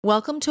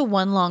Welcome to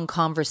One Long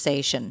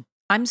Conversation.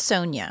 I'm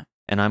Sonia.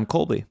 And I'm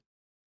Colby.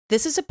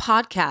 This is a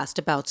podcast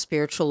about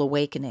spiritual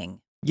awakening.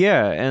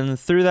 Yeah, and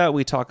through that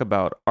we talk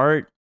about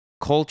art,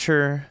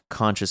 culture,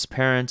 conscious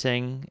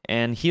parenting,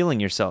 and healing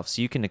yourself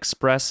so you can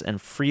express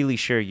and freely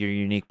share your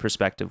unique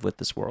perspective with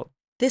this world.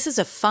 This is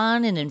a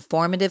fun and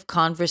informative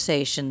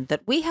conversation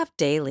that we have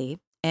daily,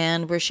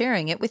 and we're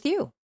sharing it with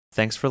you.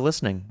 Thanks for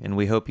listening, and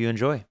we hope you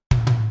enjoy.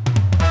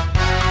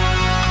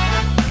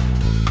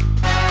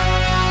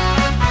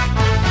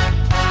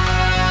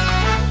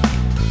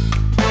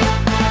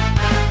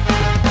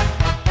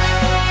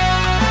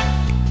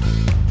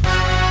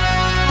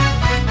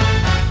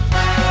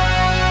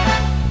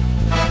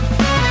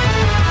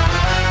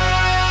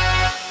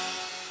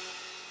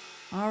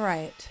 All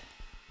right.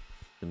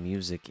 The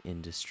music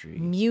industry.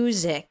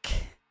 Music.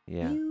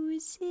 Yeah.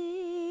 Music.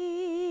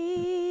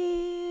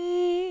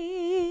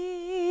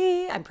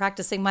 I'm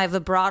practicing my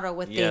vibrato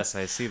with Yes,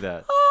 I see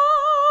that.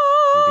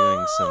 You're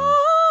doing some...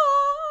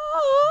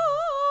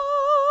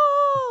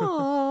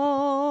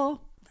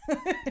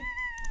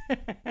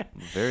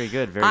 Very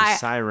good, very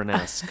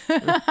siren-esque.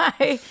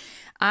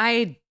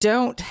 I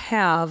don't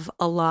have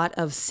a lot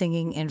of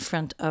singing in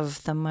front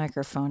of the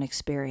microphone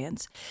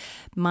experience.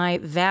 My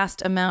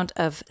vast amount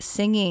of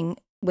singing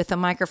with a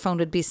microphone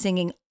would be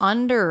singing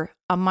under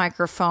a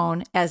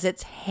microphone as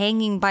it's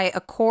hanging by a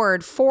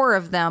cord, 4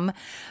 of them,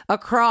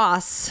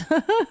 across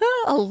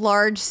a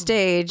large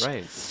stage.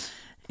 Right.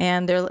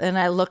 And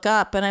I look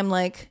up and I'm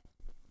like,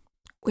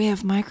 we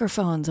have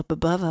microphones up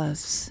above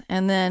us.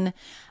 And then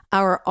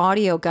our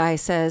audio guy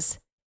says,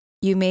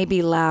 you may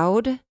be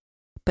loud,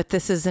 but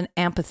this is an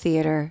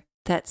amphitheater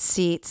that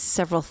seats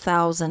several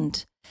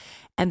thousand,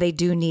 and they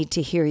do need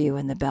to hear you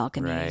in the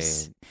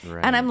balconies.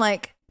 Right. And I'm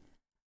like,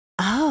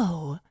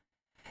 oh,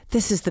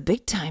 this is the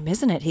big time,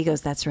 isn't it? He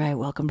goes, that's right.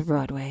 Welcome to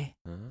Broadway.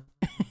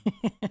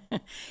 Uh-huh.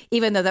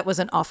 Even though that was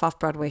an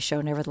off-Broadway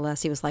show,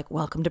 nevertheless, he was like,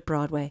 welcome to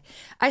Broadway.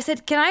 I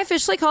said, can I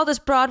officially call this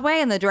Broadway?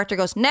 And the director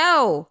goes,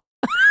 no.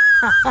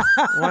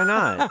 Why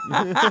not?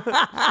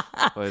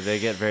 Well, they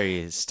get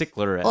very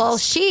stickler-esque. Well,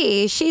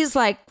 she's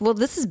like, well,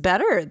 this is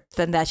better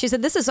than that. She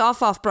said, this is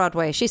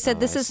off-Broadway. She said,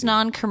 this is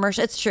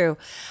non-commercial. It's true.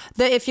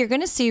 If you're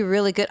going to see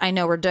really good, I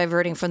know we're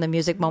diverting from the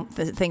music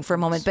thing for a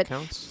moment, but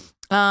counts?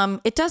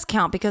 It does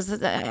count because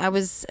it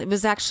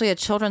was actually a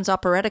children's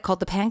operetta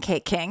called The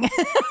Pancake King.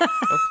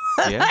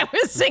 Yeah. I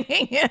was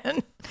singing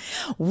in.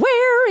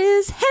 Where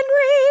is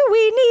Henry?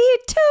 We need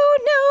to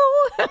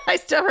know. I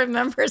still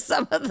remember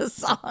some of the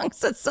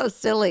songs. It's so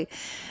silly.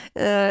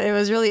 It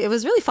was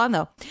really fun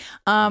though.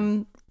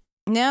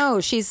 No,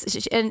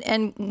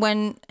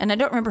 and I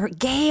don't remember her.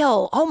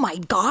 Gail. Oh my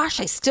gosh,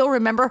 I still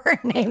remember her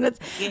name.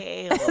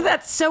 Gail.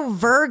 That's so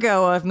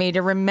Virgo of me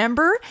to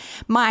remember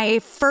my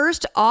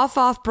first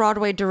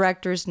off-Broadway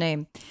director's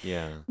name.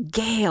 Yeah.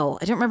 Gail.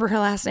 I don't remember her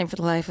last name for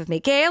the life of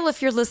me. Gail,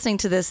 if you're listening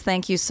to this,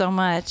 thank you so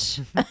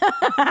much.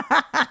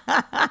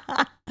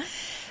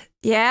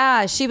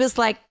 Yeah, she was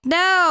like,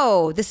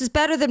 no, this is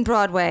better than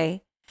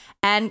Broadway.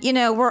 And,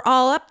 we're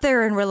all up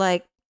there and we're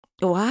like,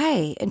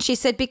 why? And she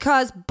said,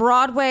 because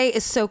Broadway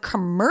is so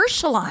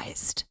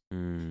commercialized.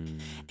 And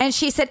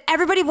she said,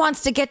 everybody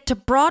wants to get to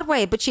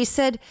Broadway, but she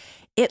said,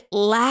 it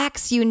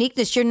lacks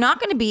uniqueness. You're not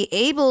going to be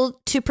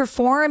able to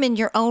perform in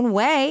your own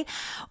way.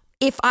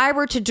 If I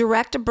were to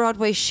direct a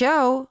Broadway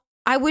show,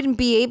 I wouldn't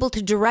be able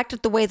to direct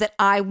it the way that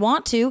I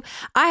want to.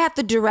 I have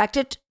to direct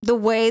it the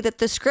way that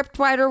the script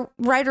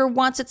writer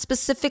wants it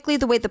specifically,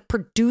 the way the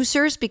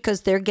producers,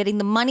 because they're getting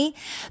the money,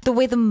 the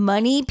way the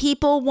money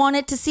people want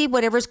it to see,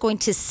 whatever's going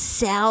to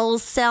sell.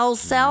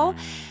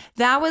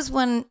 That was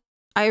when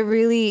I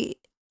really,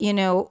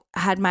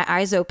 had my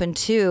eyes open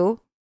to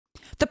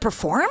the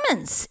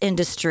performance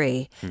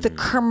industry, the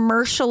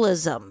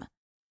commercialism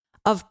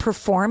of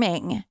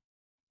performing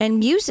and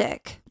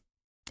music.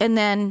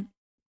 And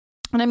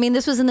I mean,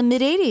 this was in the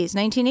mid-'80s,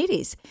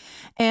 1980s.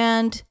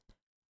 And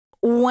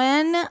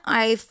when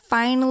I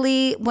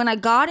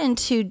got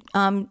into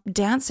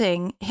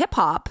dancing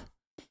hip-hop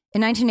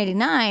in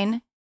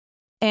 1989,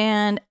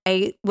 and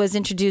I was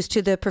introduced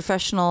to the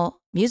professional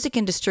music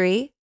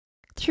industry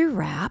through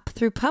rap,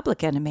 through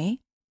Public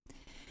Enemy,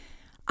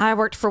 I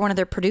worked for one of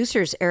their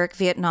producers, Eric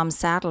Vietnam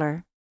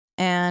Sadler,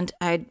 and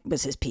I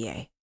was his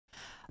PA.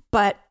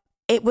 But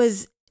it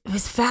was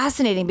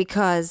fascinating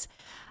because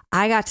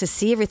I got to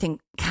see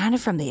everything kind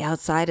of from the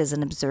outside as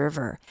an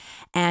observer.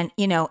 And,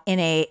 in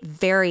a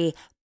very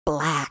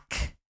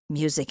black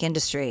music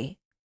industry,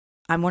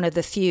 I'm one of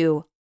the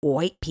few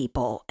white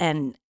people.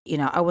 And,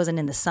 I wasn't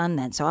in the sun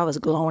then, so I was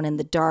glowing in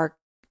the dark.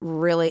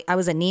 Really, I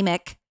was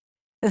anemic.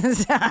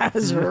 I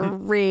was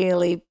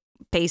really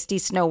pasty,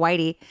 Snow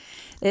Whitey.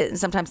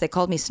 Sometimes they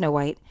called me Snow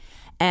White.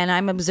 And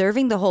I'm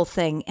observing the whole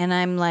thing. And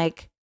I'm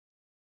like,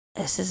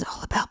 this is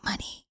all about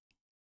money.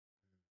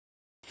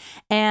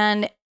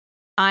 And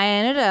I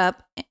ended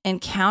up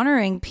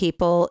encountering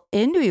people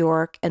in New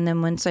York, and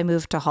then once I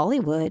moved to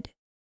Hollywood,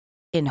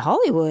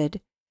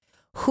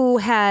 who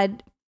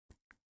had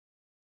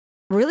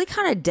really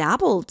kind of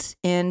dabbled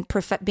in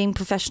being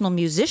professional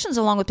musicians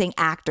along with being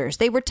actors.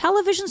 They were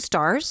television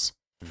stars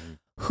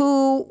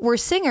who were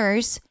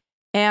singers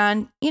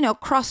and,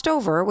 crossed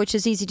over, which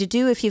is easy to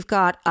do if you've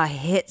got a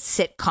hit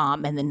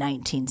sitcom in the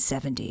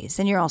 1970s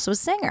and you're also a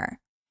singer.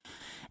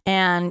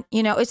 And,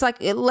 it's like,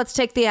 let's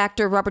take the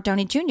actor Robert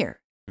Downey Jr.,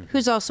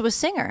 who's also a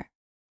singer.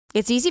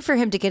 It's easy for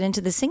him to get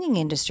into the singing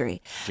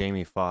industry.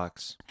 Jamie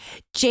Foxx.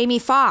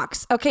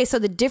 Okay, so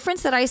the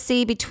difference that I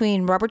see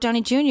between Robert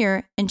Downey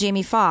Jr. and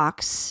Jamie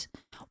Foxx,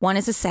 one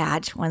is a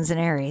Sag, one's an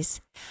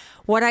Aries.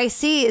 What I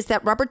see is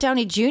that Robert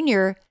Downey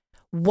Jr.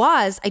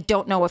 I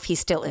don't know if he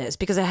still is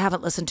because I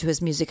haven't listened to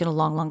his music in a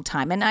long, long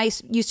time. And I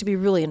used to be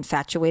really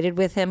infatuated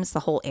with him. It's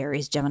the whole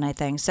Aries Gemini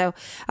thing. So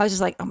I was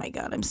just like, oh my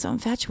God, I'm so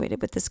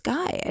infatuated with this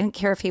guy. I didn't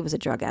care if he was a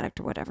drug addict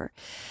or whatever.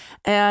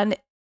 And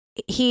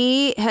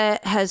he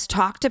has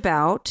talked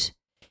about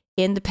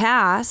in the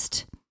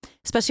past,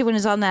 especially when he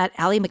was on that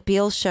Ally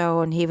McBeal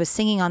show and he was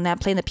singing on that,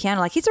 playing the piano,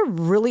 like he's a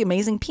really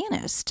amazing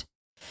pianist.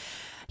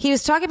 He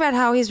was talking about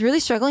how he's really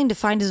struggling to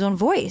find his own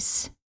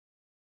voice.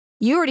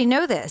 You already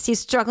know this. He's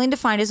struggling to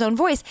find his own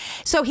voice.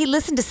 So he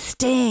listened to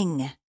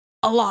Sting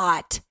a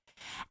lot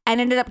and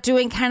ended up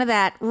doing kind of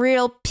that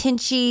real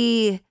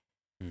pinchy,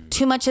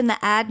 too much in the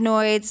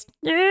adenoids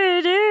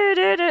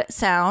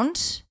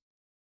sound.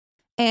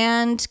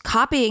 And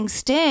copying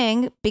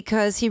Sting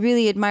because he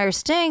really admires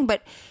Sting,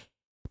 but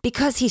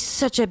because he's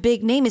such a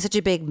big name, he's such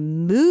a big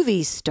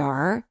movie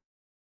star,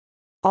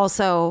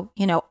 also,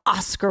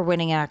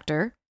 Oscar-winning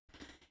actor,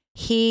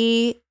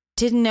 he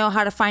didn't know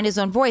how to find his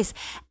own voice.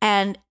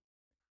 And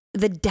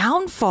the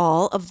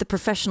downfall of the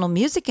professional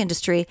music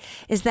industry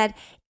is that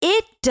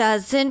it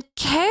doesn't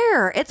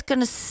care. It's going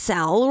to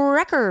sell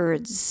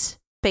records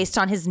based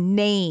on his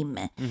name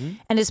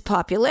and his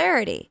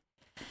popularity.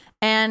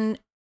 And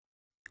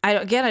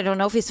I don't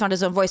know if he's found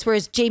his own voice.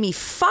 Whereas Jamie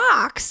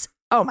Foxx,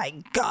 oh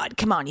my God,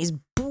 come on, he's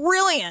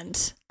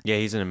brilliant. Yeah,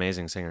 he's an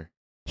amazing singer.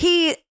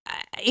 He's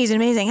an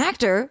amazing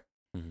actor.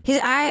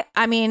 I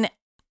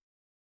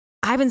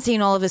haven't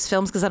seen all of his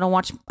films because I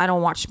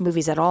don't watch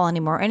movies at all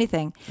anymore or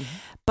anything.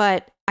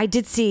 But I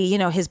did see,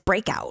 his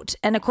breakout.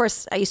 And of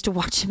course, I used to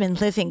watch him in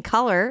Living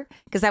Color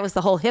because that was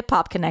the whole hip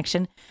hop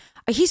connection.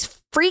 He's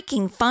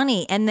freaking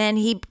funny. And then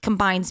he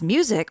combines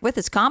music with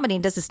his comedy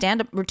and does a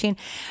stand-up routine.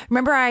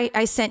 Remember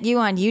I sent you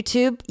on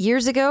YouTube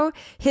years ago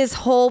his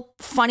whole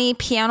funny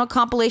piano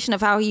compilation of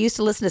how he used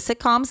to listen to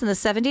sitcoms in the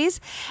 70s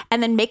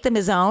and then make them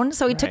his own.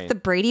 So he took the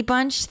Brady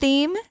Bunch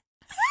theme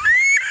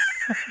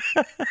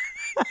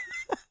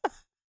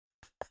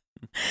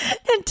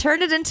and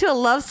turned it into a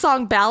love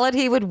song ballad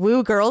he would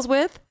woo girls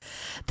with.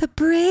 The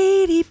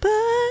Brady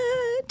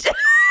Bunch.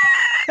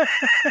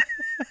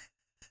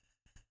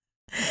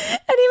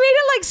 And he made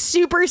it like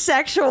super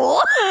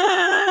sexual.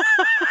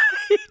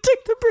 He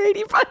took the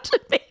Brady Bunch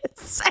and made it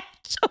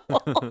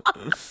sexual.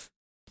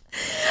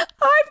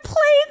 I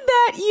played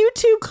that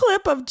YouTube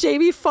clip of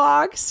Jamie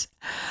Foxx.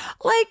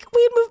 Like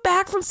we moved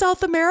back from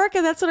South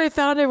America. That's when I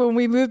found it when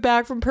we moved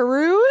back from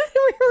Peru.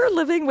 We were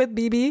living with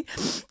BB.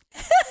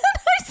 And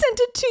I sent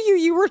it to you.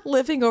 You were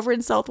living over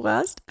in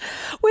Southwest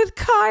with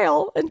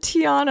Kyle and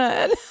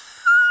Tiana. And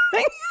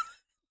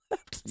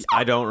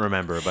I don't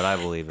remember, but I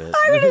believe it.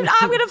 I'm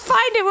gonna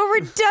find it when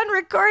we're done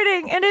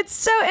recording, and it's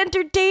so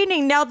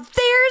entertaining. Now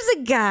there's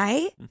a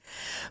guy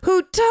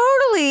who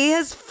totally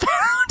has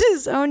found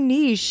his own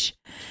niche.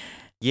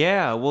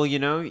 Yeah, well,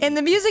 in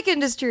the music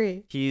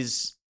industry,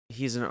 he's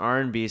an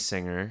R&B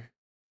singer.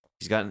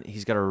 He's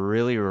got a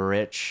really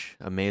rich,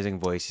 amazing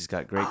voice. He's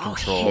got great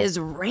control. His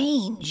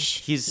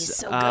range. He's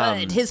so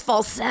good. His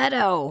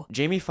falsetto.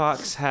 Jamie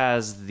Foxx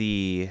has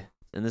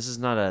and this is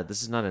not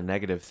a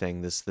negative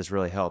thing. This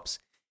really helps.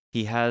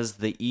 He has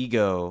the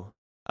ego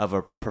of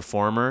a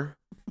performer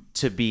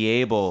to be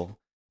able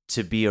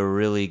to be a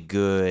really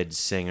good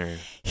singer.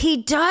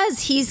 He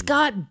does. He's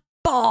got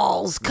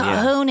balls,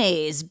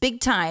 cojones,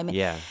 big time.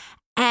 Yeah.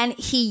 And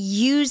he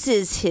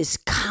uses his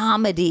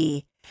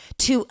comedy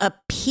to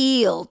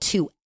appeal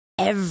to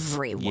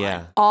everyone.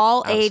 Yeah,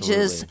 all absolutely.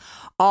 Ages,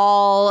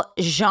 all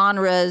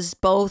genres,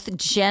 both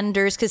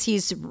genders, because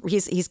he's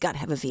got to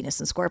have a Venus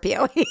and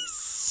Scorpio. He's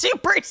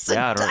super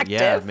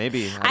seductive.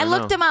 Maybe. I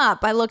looked him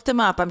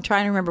up. I'm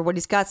trying to remember what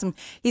he's got.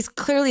 He's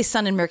clearly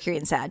Sun and Mercury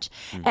and Sag.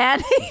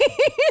 And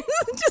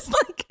he's just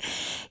like,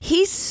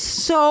 he's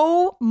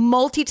so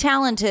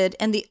multi-talented.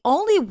 And the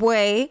only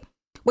way,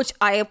 which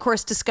I, of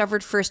course,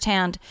 discovered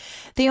firsthand,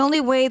 the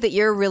only way that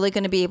you're really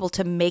going to be able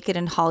to make it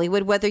in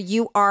Hollywood, whether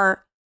you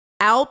are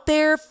out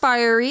there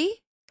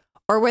fiery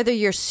or whether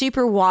you're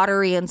super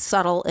watery and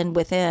subtle and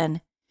within,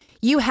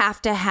 you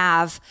have to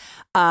have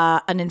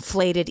an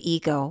inflated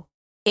ego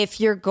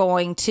if you're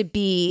going to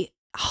be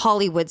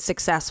Hollywood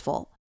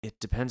successful. It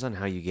depends on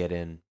how you get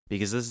in,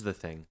 because this is the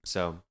thing.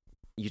 So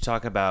you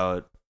talk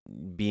about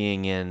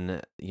being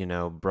in,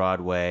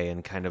 Broadway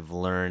and kind of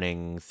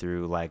learning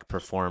through like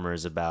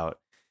performers about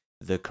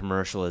the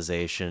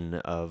commercialization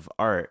of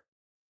art.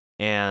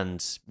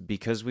 And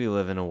because we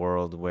live in a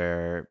world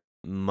where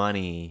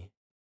money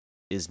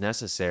is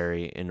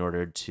necessary in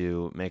order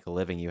to make a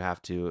living. You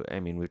have to, I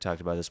mean, we've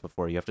talked about this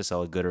before, you have to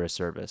sell a good or a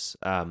service.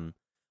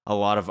 A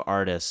lot of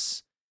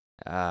artists,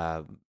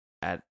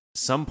 at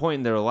some point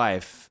in their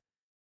life,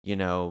 you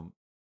know,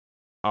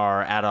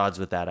 are at odds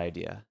with that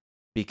idea,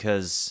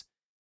 because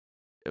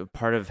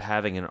part of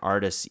having an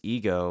artist's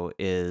ego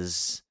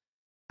is,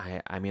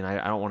 I mean,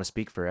 I don't want to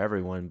speak for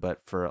everyone,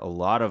 but for a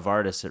lot of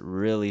artists, it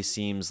really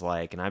seems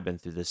like, and I've been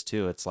through this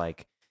too, it's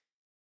like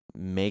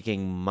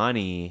making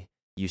money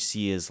you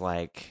see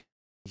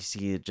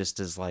it just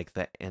as like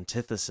the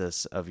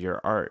antithesis of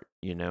your art,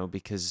 you know,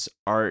 because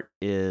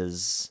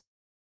it's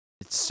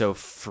so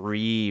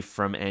free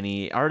from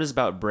art is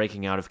about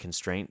breaking out of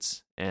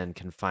constraints and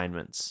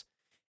confinements.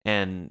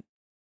 And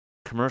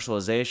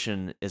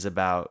commercialization is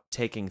about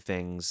taking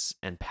things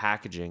and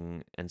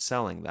packaging and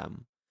selling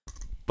them.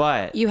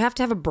 But you have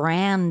to have a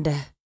brand.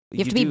 You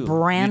have to be do.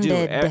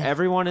 branded.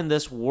 Everyone in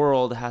this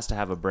world has to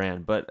have a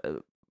brand, but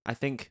I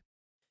think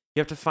you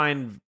have to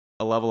find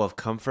a level of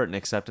comfort and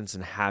acceptance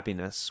and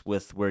happiness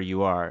with where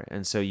you are.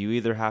 And so you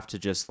either have to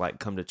just like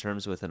come to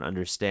terms with and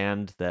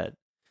understand that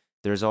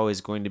there's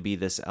always going to be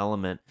this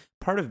element.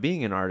 Part of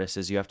being an artist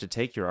is you have to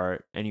take your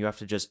art and you have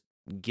to just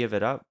give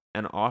it up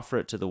and offer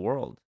it to the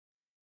world.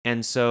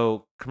 And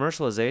so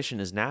commercialization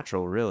is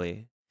natural,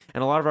 really.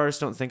 And a lot of artists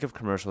don't think of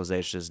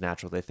commercialization as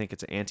natural. They think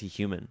it's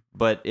anti-human,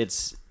 but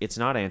it's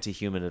not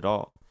anti-human at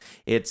all.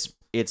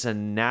 It's a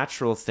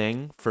natural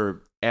thing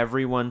for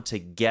everyone to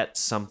get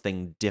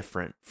something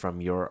different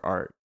from your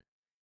art.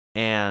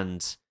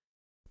 And,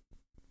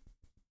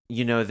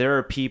 you know, there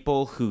are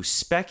people who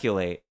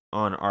speculate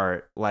on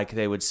art like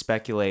they would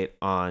speculate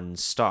on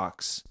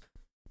stocks.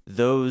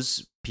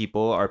 Those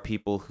people are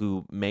people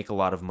who make a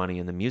lot of money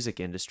in the music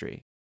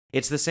industry.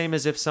 It's the same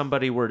as if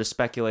somebody were to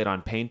speculate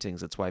on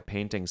paintings. That's why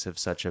paintings have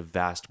such a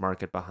vast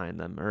market behind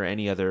them, or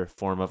any other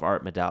form of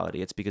art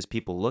modality. It's because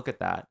people look at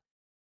that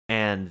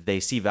and they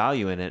see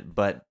value in it,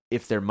 but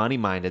if they're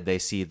money-minded, they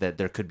see that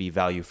there could be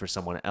value for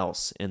someone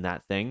else in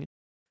that thing.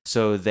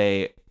 So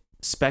they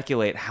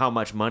speculate how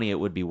much money it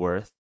would be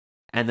worth,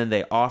 and then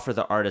they offer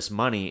the artist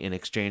money in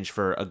exchange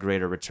for a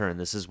greater return.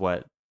 This is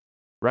what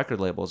record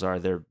labels are.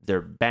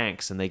 They're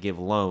banks, and they give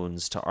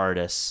loans to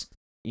artists.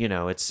 You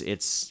know,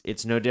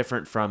 it's no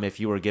different from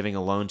if you were giving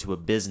a loan to a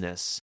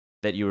business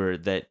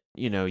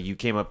you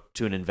came up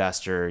to an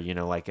investor, you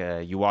know, like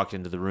you walked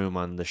into the room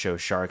on the show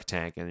Shark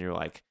Tank and you're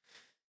like,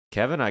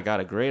 Kevin, I got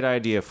a great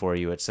idea for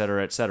you, et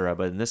cetera, et cetera.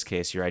 But in this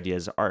case, your idea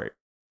is art.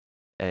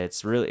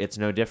 It's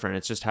no different.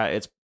 It's just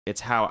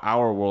it's how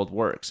our world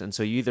works. And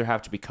so you either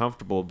have to be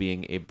comfortable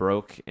being a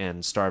broke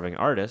and starving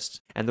artist,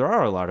 and there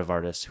are a lot of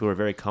artists who are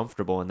very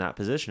comfortable in that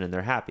position and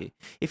they're happy.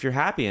 If you're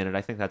happy in it,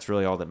 I think that's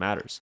really all that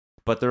matters.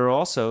 But there are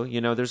also, you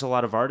know, there's a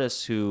lot of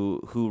artists who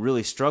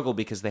really struggle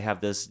because they have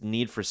this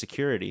need for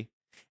security,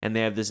 and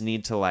they have this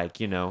need to, like,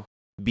 you know,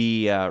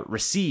 be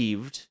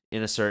received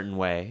in a certain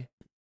way.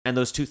 And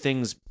those two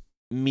things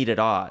meet at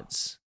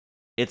odds.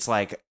 It's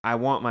like, I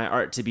want my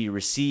art to be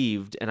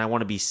received and I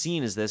want to be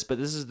seen as this, but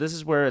this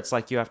is where it's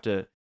like you have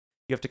to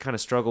kind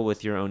of struggle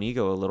with your own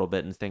ego a little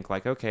bit and think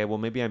like, okay, well,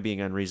 maybe I'm being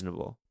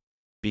unreasonable,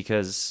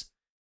 because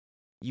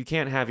you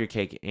can't have your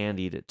cake and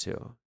eat it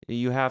too.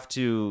 You have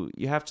to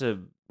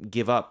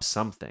give up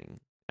something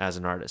as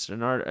an artist.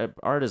 And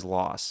art is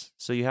loss.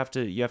 So you have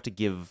to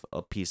give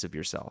a piece of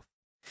yourself.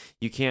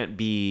 You can't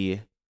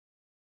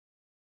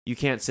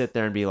sit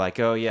there and be like,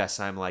 oh yes,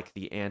 I'm like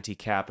the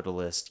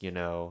anti-capitalist, you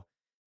know,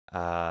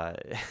 I'm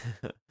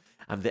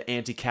the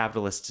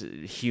anti-capitalist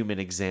human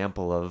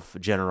example of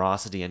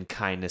generosity and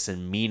kindness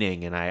and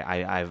meaning, and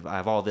I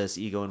have all this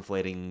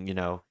ego-inflating, you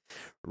know,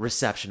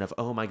 reception of,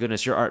 oh my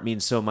goodness, your art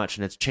means so much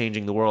and it's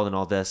changing the world and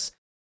all this.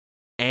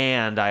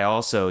 And I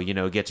also, you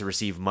know, get to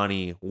receive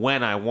money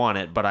when I want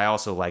it, but I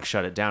also like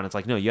shut it down. It's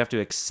like, no, you have to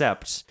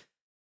accept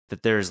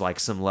that there's like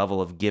some level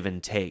of give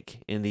and take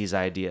in these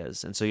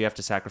ideas. And so you have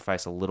to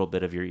sacrifice a little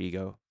bit of your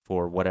ego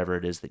for whatever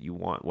it is that you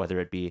want, whether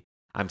it be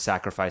I'm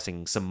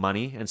sacrificing some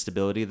money and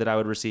stability that I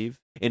would receive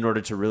in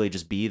order to really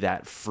just be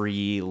that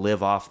free,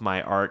 live off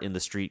my art in the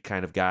street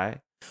kind of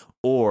guy,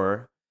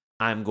 or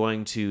I'm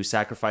going to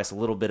sacrifice a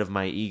little bit of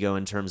my ego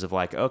in terms of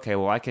like, okay,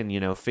 well, I can, you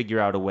know, figure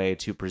out a way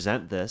to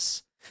present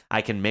this.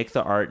 I can make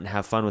the art and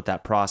have fun with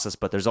that process,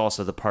 but there's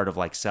also the part of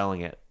like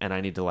selling it, and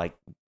I need to like,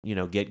 you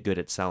know, get good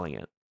at selling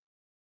it.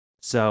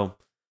 So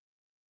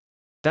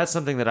that's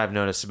something that I've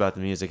noticed about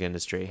the music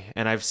industry.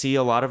 And I've seen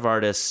a lot of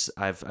artists.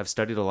 I've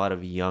studied a lot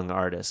of young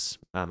artists.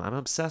 I'm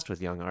obsessed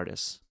with young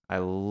artists. I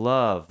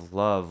love,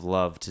 love,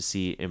 love to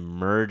see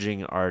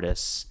emerging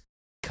artists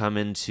come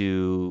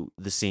into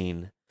the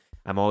scene.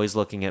 I'm always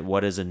looking at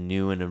what is a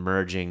new and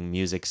emerging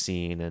music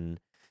scene, and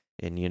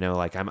you know,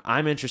 like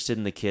I'm interested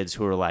in the kids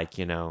who are like,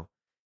 you know,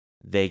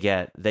 they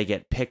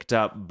get picked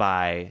up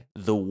by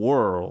the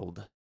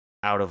world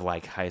out of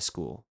like high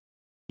school.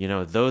 You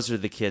know, those are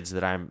the kids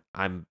that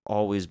I'm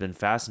always been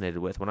fascinated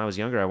with. When I was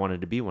younger, I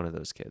wanted to be one of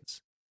those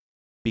kids,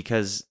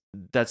 because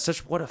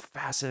what a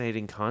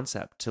fascinating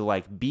concept to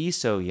like be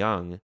so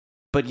young,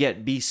 but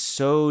yet be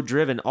so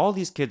driven. All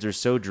these kids are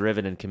so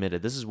driven and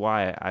committed. This is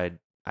why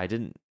I I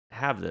didn't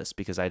have this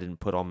because I didn't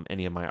put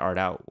any of my art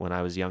out when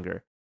I was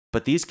younger.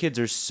 But these kids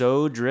are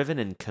so driven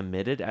and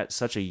committed at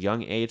such a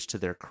young age to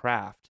their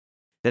craft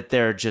that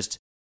they're just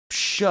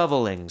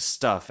shoveling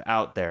stuff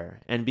out there.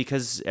 And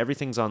because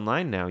everything's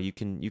online now, you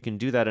can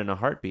do that in a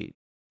heartbeat.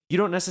 You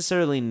don't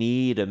necessarily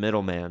need a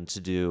middleman to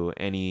do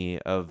any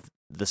of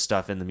the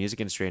stuff in the music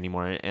industry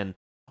anymore. And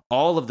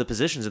all of the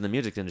positions in the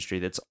music industry,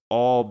 that's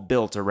all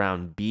built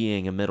around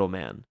being a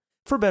middleman,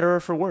 for better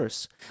or for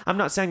worse. I'm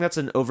not saying that's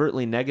an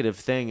overtly negative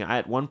thing.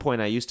 At one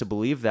point, I used to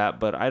believe that,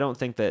 but I don't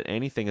think that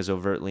anything is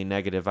overtly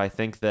negative. I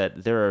think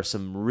that there are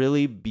some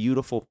really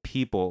beautiful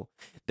people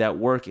that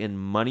work in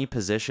money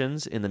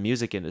positions in the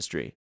music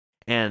industry.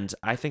 And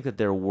I think that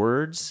their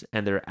words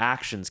and their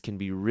actions can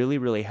be really,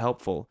 really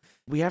helpful.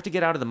 We have to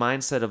get out of the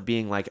mindset of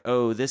being like,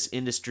 oh, this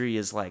industry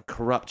is like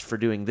corrupt for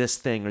doing this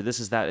thing or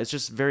this is that. It's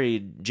just a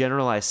very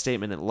generalized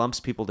statement. It lumps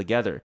people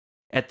together.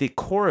 At the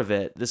core of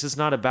it, this is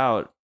not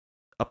about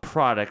a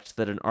product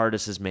that an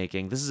artist is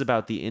making. This is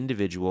about the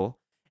individual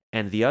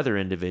and the other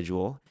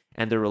individual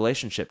and their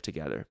relationship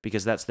together,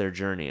 because that's their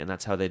journey and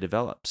that's how they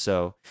develop.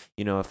 So,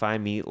 if I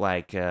meet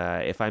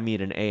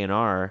an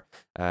A&R,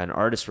 an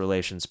artist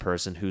relations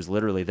person who's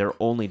literally their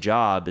only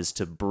job is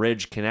to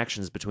bridge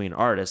connections between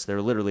artists,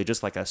 they're literally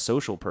just like a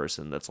social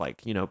person that's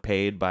like,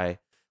 paid by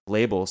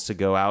labels to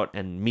go out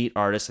and meet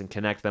artists and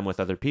connect them with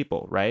other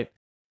people, right?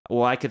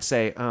 Well, I could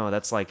say, oh,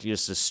 that's like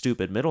just a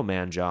stupid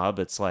middleman job.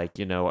 It's like,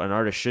 an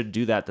artist should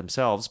do that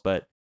themselves.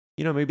 But,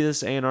 maybe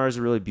this A&R is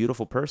a really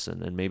beautiful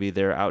person and maybe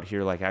they're out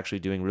here like actually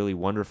doing really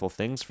wonderful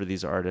things for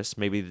these artists.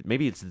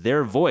 Maybe it's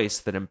their voice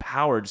that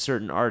empowered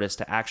certain artists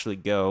to actually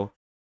go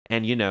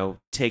and,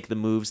 take the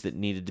moves that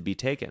needed to be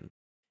taken.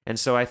 And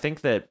so I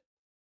think that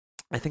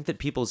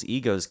people's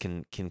egos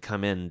can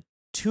come in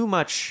too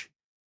much.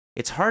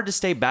 It's hard to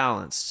stay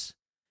balanced.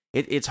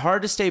 It's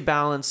hard to stay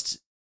balanced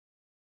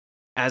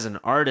as an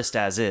artist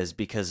as is,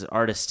 because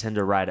artists tend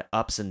to ride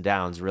ups and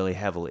downs really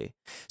heavily.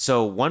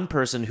 So one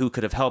person who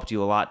could have helped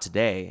you a lot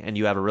today and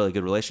you have a really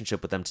good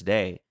relationship with them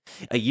today,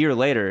 a year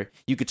later,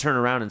 you could turn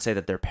around and say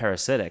that they're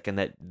parasitic and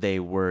that they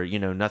were,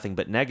 nothing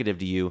but negative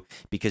to you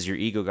because your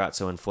ego got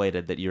so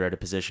inflated that you're at a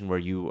position where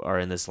you are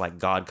in this like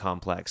God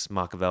complex,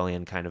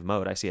 Machiavellian kind of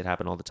mode. I see it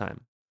happen all the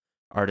time.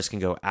 Artists can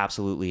go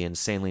absolutely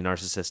insanely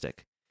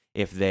narcissistic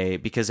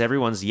because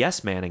everyone's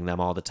yes-manning them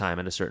all the time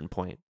at a certain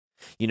point.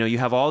 You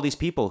have all these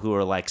people who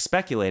are like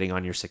speculating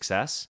on your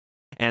success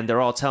and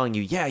they're all telling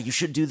you, yeah, you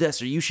should do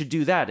this or you should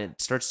do that. And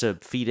it starts to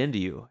feed into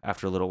you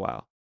after a little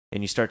while.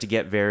 And you start to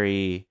get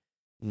very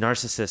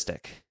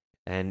narcissistic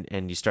and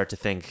you start to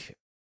think,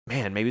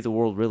 man, maybe the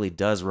world really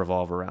does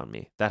revolve around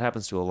me. That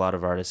happens to a lot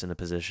of artists in a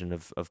position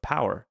of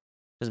power.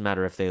 Doesn't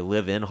matter if they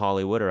live in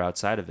Hollywood or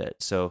outside of it.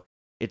 So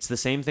it's the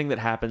same thing that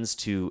happens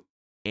to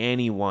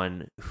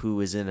anyone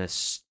who is in a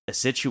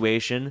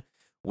situation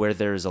where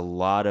there's a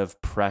lot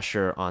of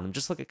pressure on them.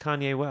 Just look at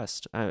Kanye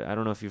West. I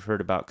don't know if you've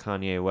heard about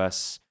Kanye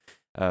West's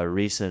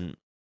recent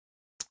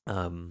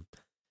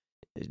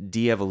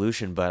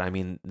de-evolution, but I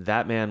mean,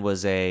 that man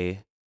was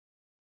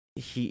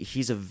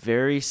he's a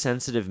very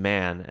sensitive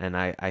man, and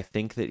I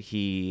think that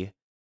he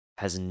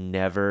has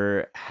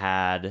never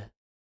had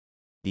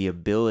the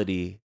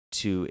ability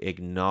to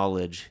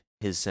acknowledge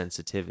his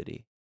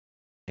sensitivity.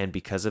 And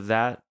because of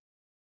that,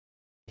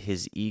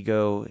 his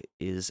ego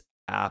is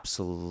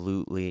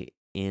absolutely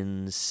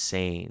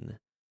insane.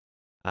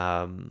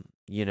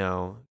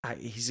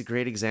 He's a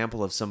great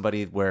example of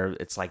somebody where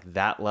it's like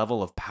that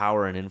level of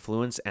power and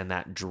influence and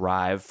that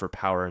drive for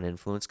power and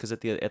influence, because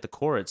at the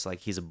core it's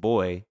like he's a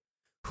boy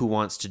who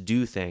wants to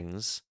do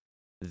things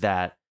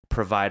that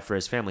provide for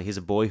his family. He's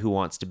a boy who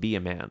wants to be a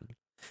man,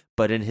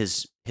 but in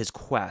his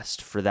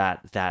quest for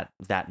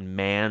that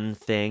man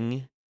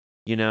thing,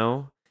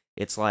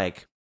 it's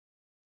like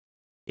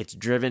it's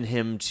driven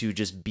him to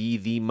just be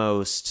the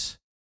most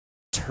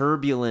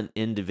turbulent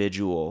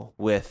individual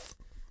with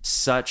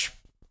such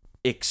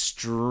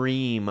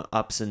extreme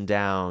ups and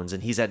downs,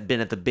 and he's been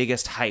at the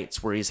biggest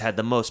heights where he's had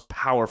the most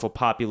powerful,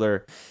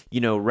 popular,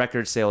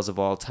 record sales of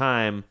all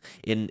time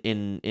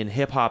in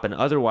hip hop and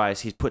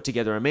otherwise. He's put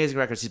together amazing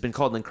records. He's been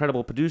called an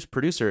incredible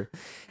producer,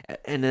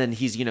 and then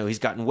he's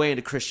gotten way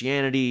into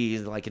Christianity.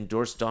 He's like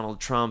endorsed Donald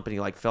Trump, and he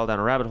like fell down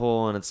a rabbit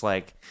hole, and it's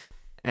like,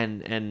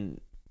 and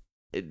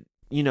it,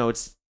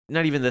 it's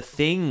not even the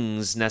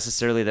things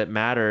necessarily that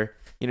matter.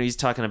 He's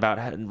talking about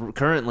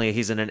currently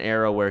he's in an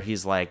era where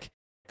he's like,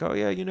 oh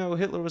yeah,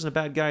 Hitler wasn't a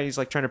bad guy. He's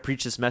like trying to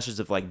preach this message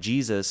of like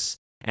Jesus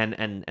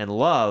and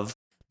love,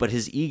 but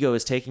his ego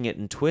is taking it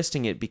and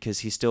twisting it because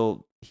he's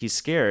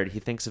scared. He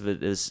thinks of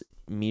it as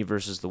me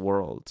versus the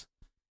world.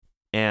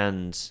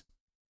 And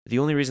the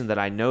only reason that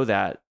I know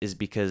that is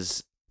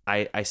because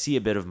I see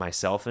a bit of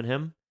myself in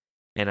him.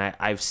 And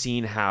I've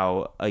seen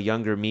how a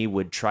younger me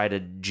would try to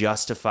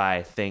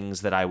justify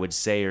things that I would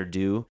say or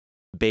do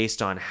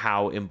based on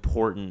how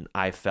important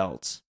I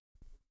felt.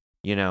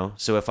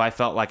 So if I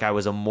felt like I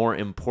was a more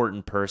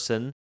important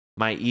person,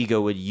 my ego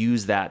would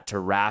use that to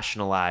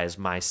rationalize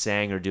my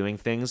saying or doing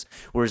things.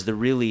 Whereas the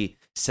really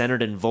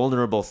centered and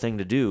vulnerable thing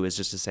to do is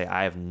just to say,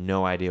 I have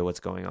no idea what's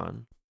going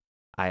on.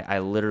 I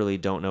literally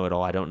don't know it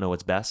all. I don't know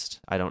what's best.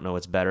 I don't know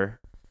what's better.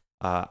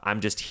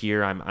 I'm just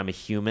here. I'm a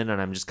human,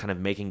 and I'm just kind of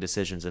making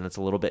decisions, and it's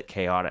a little bit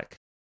chaotic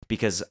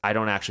because I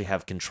don't actually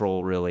have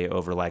control really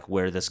over like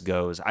where this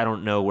goes. I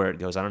don't know where it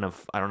goes. I don't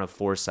have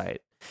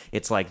foresight.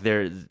 It's like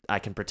I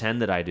can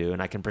pretend that I do,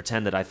 and I can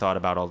pretend that I thought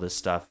about all this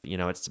stuff,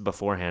 it's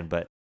beforehand,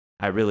 but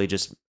I really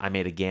I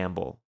made a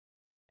gamble.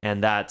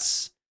 And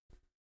that's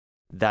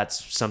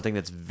something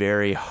that's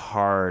very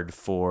hard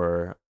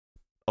for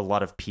a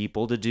lot of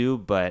people to do,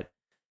 but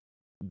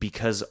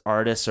because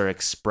artists are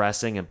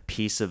expressing a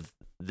piece of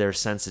their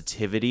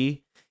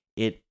sensitivity,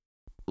 it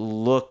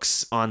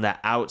looks on the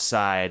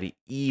outside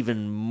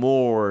even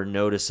more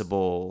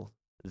noticeable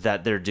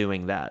that they're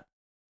doing that,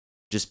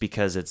 just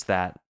because it's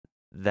that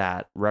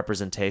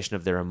representation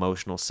of their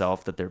emotional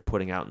self that they're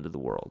putting out into the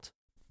world.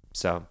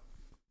 So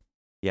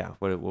yeah,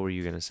 what were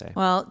you going to say?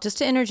 Well, just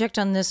to interject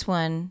on this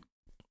one,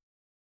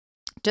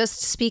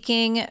 just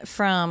speaking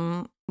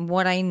from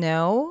what I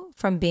know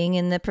from being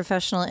in the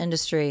professional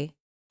industry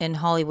in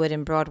Hollywood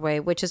and Broadway,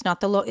 which is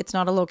not it's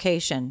not a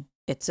location.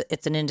 It's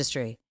an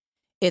industry.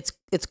 It's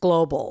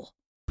global.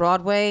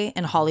 Broadway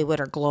and Hollywood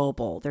are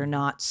global. They're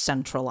not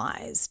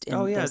centralized in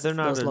they're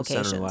not those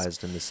locations.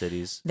 Centralized in the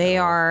cities. They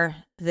are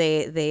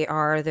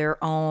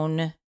their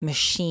own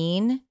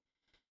machine.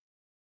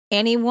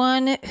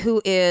 Anyone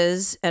who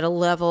is at a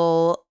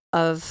level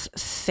of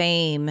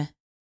fame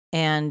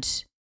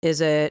and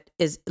is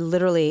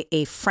literally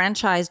a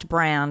franchised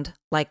brand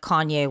like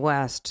Kanye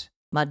West,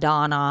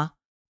 Madonna,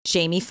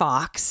 Jamie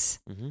Foxx,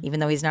 even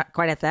though he's not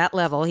quite at that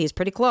level, he's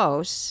pretty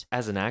close.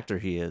 As an actor,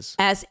 he is.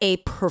 As a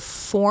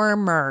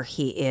performer,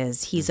 he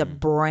is. He's a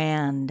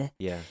brand.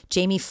 Yeah.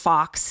 Jamie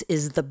Foxx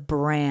is the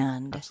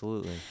brand.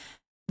 Absolutely.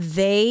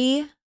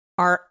 They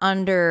are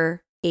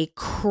under a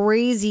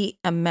crazy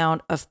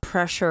amount of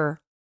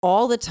pressure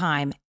all the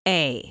time.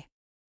 A,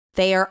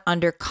 they are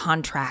under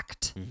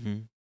contract.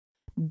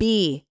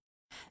 B,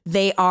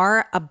 they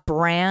are a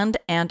brand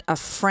and a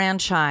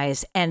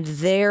franchise, and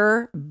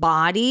their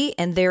body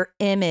and their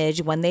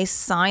image, when they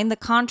sign the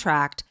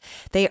contract,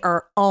 they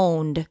are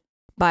owned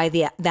by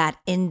that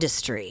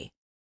industry.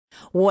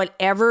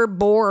 Whatever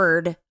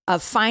board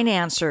of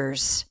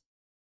financiers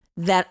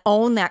that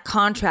own that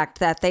contract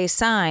that they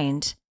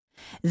signed,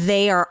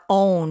 they are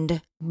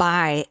owned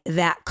by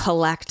that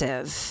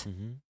collective.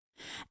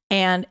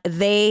 And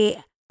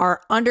they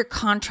are under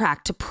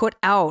contract to put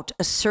out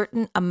a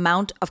certain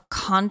amount of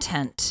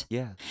content.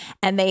 Yeah.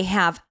 And they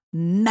have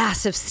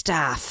massive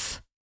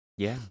staff.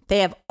 Yeah. They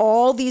have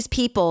all these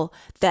people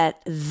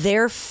that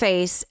their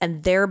face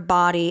and their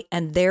body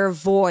and their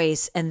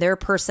voice and their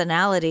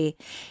personality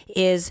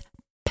is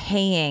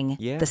paying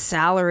the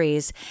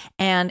salaries,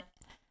 and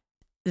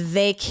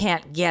they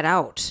can't get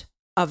out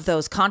of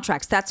those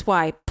contracts. That's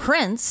why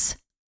Prince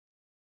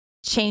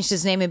changed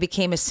his name and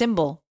became a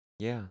symbol.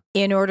 Yeah.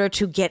 In order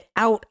to get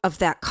out of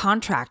that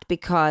contract,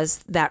 because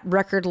that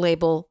record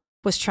label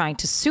was trying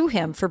to sue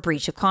him for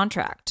breach of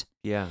contract.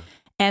 Yeah.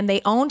 And they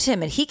owned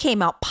him, and he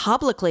came out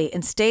publicly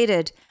and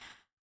stated,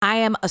 I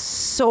am a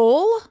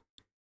soul,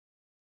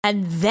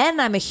 and then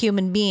I'm a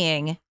human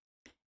being,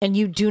 and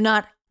you do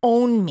not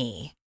own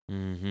me.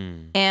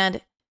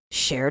 And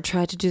Cher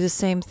tried to do the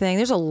same thing.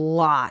 There's a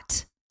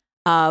lot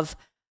of,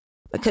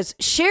 because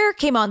Cher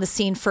came on the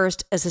scene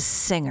first as a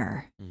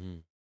singer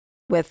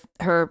with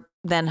her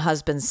then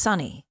husband,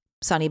 Sonny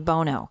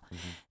Bono.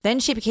 Then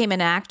she became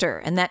an actor,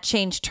 and that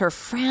changed her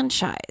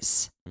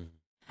franchise.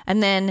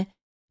 And then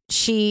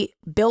she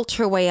built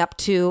her way up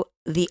to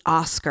the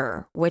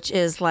Oscar, which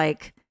is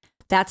like,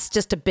 that's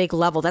just a big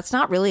level. That's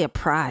not really a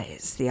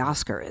prize. The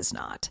Oscar is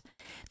not.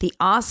 The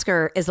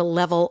Oscar is a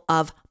level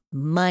of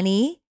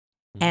money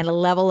and a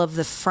level of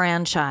the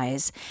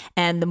franchise.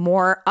 And the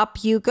more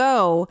up you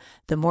go,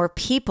 the more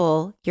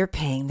people you're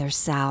paying their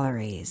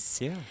salaries.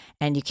 Yeah.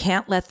 And you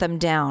can't let them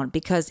down,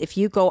 because if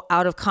you go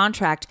out of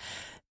contract,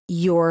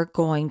 you're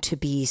going to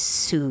be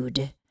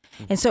sued.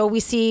 And so we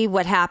see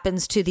what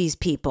happens to these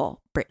people.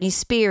 Britney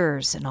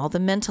Spears and all the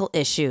mental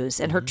issues,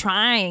 and her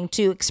trying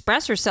to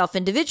express herself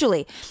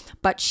individually,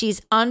 but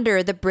she's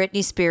under the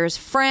Britney Spears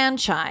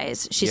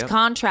franchise. She's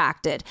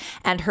contracted,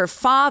 and her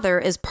father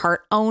is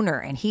part owner,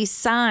 and he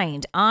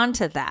signed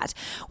onto that.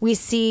 We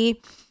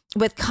see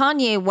with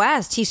Kanye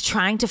West, he's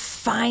trying to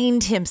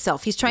find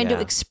himself. He's trying to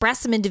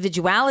express some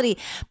individuality,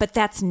 but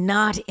that's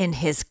not in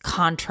his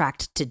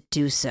contract to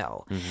do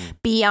so.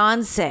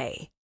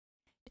 Beyonce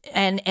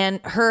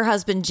and her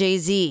husband,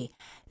 Jay-Z,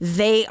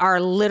 they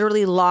are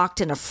literally locked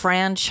in a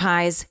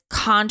franchise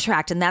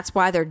contract, and that's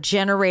why they're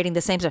generating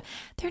the same stuff.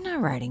 They're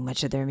not writing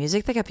much of their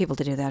music. They got people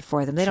to do that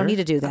for them. They don't need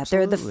to do that.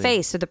 Absolutely. They're the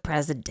face. They're the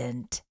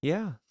president.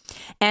 Yeah.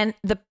 And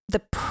the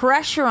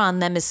pressure on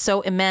them is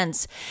so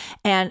immense,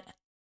 and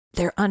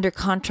they're under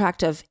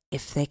contract of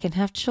if they can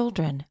have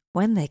children,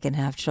 when they can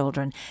have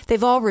children.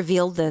 They've all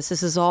revealed this.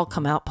 This has all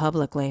come out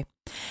publicly.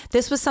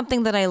 This was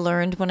something that I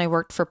learned when I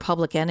worked for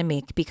Public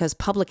Enemy, because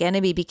Public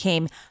Enemy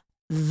became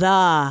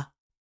the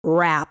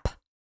rap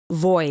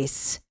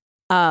voice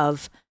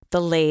of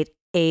the late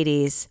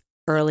 80s,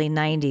 early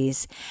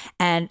 90s.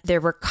 And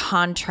there were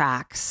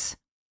contracts.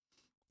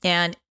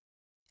 And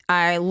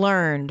I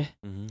learned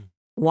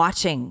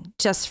watching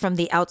just from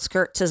the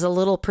outskirts as a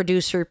little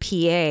producer PA,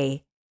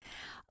 a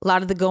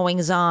lot of the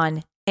goings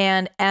on.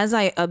 And as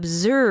I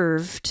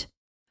observed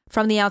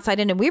from the outside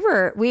in, and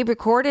we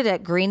recorded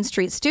at Green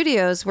Street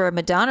Studios where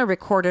Madonna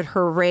recorded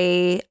her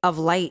Rays of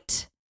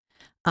Light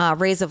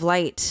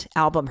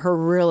album.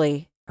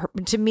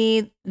 To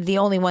me, the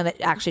only one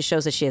that actually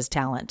shows that she has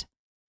talent.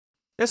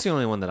 That's the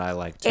only one that I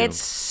like too. It's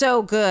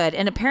so good.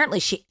 And apparently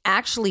she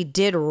actually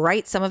did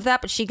write some of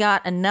that, but she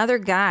got another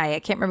guy, I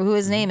can't remember who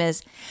his name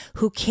is,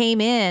 who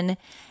came in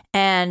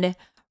and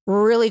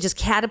really just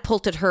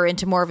catapulted her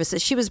into more of a,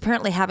 she was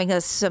apparently having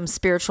some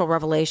spiritual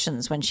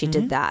revelations when she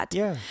did that.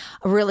 Yeah.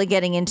 Really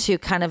getting into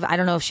kind of, I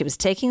don't know if she was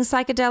taking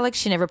psychedelics.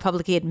 She never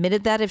publicly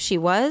admitted that if she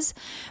was,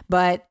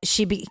 but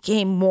she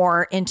became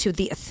more into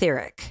the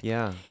etheric.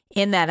 Yeah.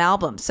 In that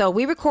album. So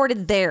we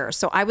recorded there.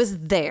 So I was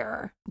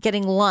there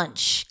getting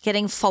lunch,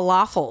 getting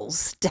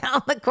falafels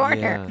down the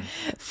corner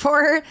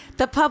for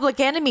the Public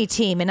Enemy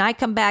team. And I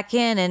come back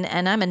in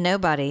and I'm a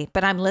nobody,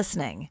 but I'm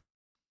listening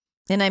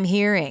and I'm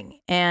hearing.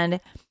 And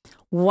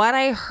what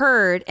I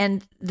heard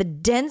and the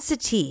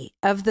density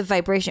of the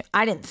vibration,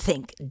 I didn't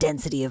think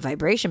density of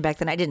vibration back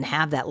then. I didn't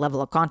have that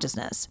level of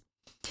consciousness.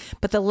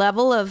 But the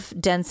level of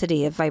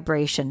density of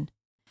vibration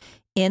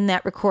in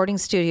that recording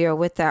studio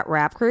with that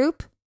rap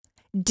group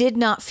did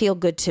not feel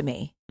good to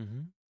me.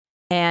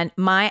 And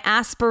my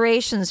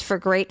aspirations for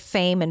great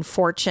fame and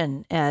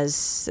fortune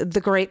as the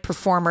great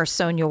performer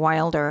Sonia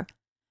Wilder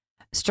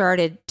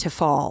started to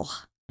fall.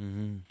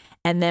 And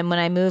then when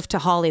I moved to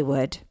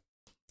Hollywood,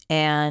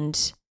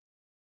 and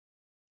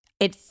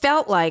it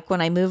felt like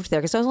when I moved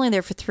there, because I was only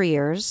there for 3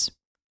 years,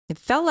 it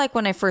felt like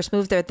when I first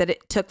moved there that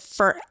it took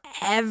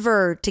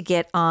forever to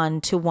get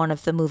on to one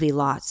of the movie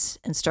lots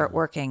and start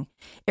working.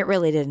 It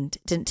really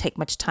didn't take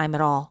much time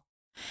at all.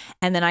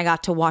 And then I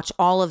got to watch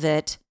all of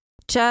it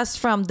just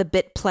from the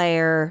bit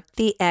player,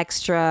 the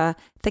extra,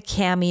 the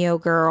cameo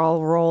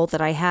girl role that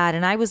I had.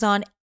 And I was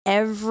on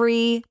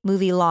every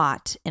movie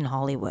lot in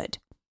Hollywood.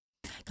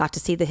 Got to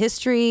see the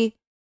history,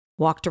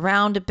 walked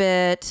around a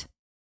bit.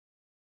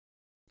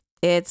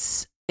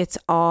 It's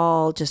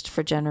all just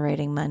for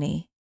generating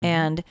money.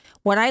 And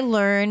what I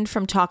learned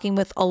from talking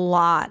with a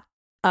lot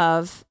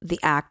of the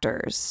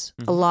actors,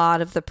 a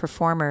lot of the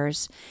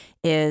performers,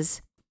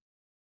 is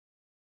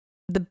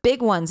the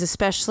big ones,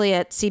 especially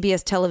at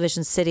CBS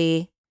Television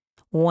City,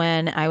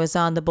 when I was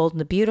on The Bold and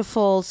the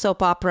Beautiful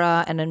soap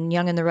opera, and then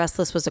Young and the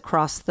Restless was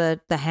across the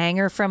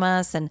hangar from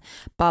us, and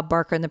Bob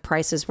Barker and The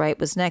Price is Right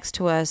was next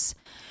to us.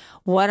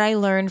 What I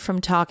learned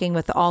from talking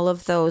with all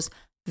of those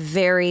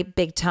very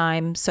big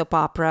time soap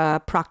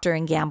opera, Procter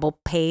and Gamble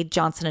paid,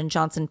 Johnson and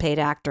Johnson paid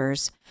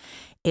actors,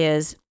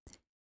 is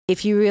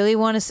if you really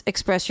want to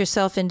express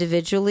yourself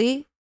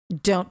individually,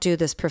 don't do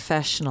this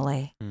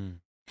professionally.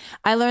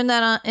 I learned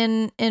that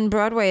in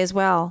Broadway as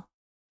well.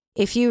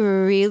 If you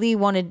really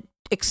want to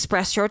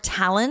express your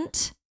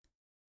talent,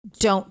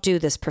 don't do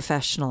this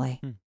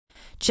professionally.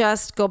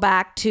 Just go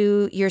back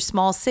to your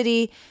small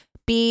city,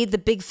 be the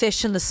big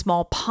fish in the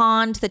small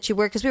pond that you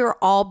were, because we were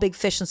all big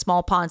fish in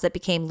small ponds that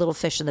became little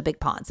fish in the big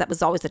ponds. That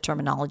was always the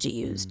terminology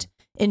used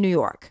in New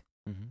York.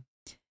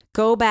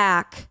 Go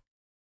back,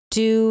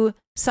 do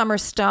summer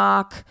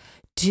stock,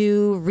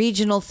 do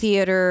regional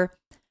theater.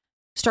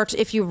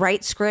 If you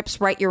write scripts,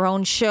 write your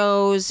own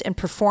shows and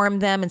perform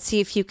them and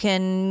see if you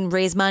can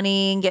raise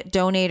money and get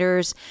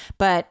donators.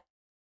 But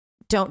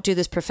don't do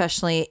this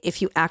professionally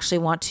if you actually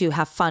want to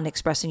have fun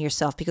expressing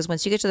yourself, because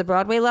once you get to the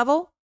Broadway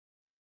level,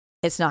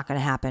 it's not going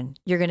to happen.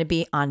 You're going to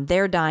be on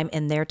their dime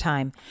in their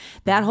time.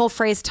 That whole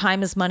phrase,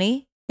 time is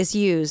money, is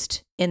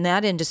used in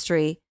that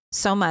industry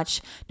so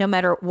much, no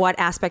matter what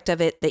aspect of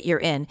it that you're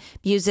in.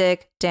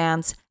 Music,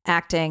 dance,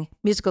 acting,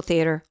 musical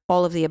theater,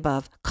 all of the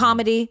above.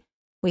 Comedy.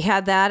 We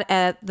had that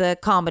at the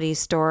Comedy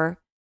Store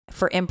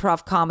for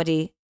improv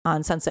comedy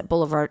on Sunset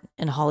Boulevard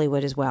in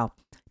Hollywood as well.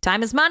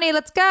 Time is money.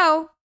 Let's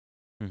go.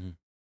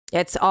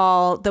 It's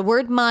all the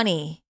word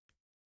money,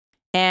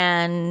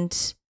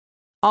 and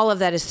all of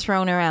that is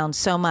thrown around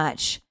so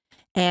much.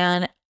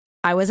 And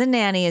I was a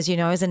nanny, as you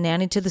know. I was a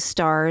nanny to the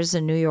stars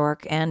in New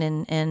York and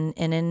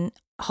in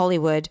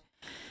Hollywood.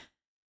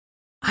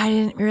 I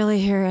didn't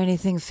really hear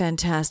anything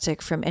fantastic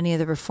from any of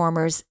the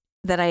performers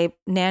that I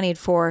nannied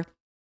for,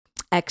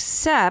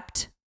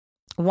 except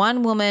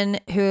one woman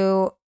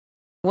who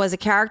was a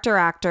character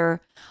actor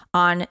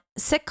on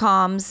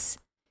sitcoms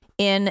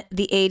in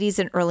the 80s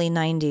and early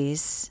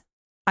 90s.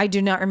 I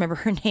do not remember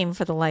her name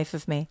for the life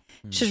of me.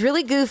 She was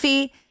really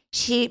goofy.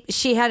 She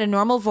had a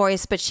normal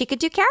voice, but she could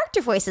do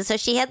character voices. So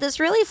she had this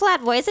really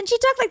flat voice, and she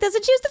talked like this,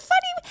 and she was the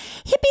funny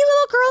hippie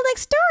little girl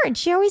next door, and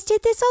she always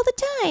did this all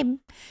the time.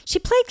 She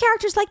played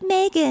characters like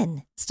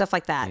Megan, stuff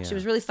like that. She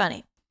was really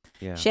funny.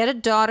 She had a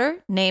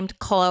daughter named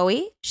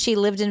Chloe. She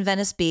lived in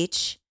Venice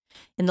Beach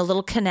in the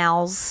little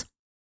canals,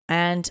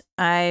 and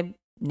I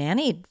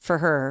nannied for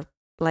her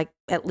like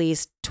at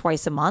least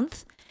twice a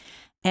month.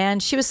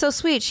 And she was so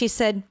sweet. She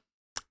said,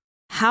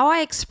 how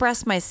I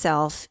express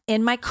myself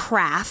in my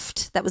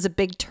craft, that was a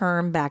big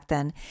term back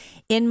then,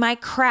 in my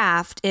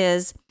craft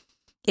is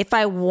if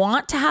I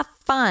want to have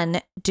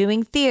fun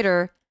doing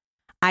theater,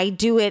 I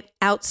do it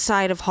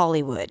outside of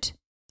Hollywood.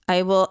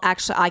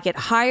 I get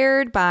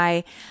hired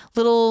by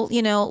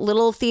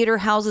little theater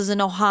houses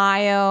in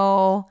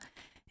Ohio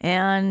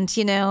and,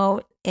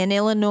 in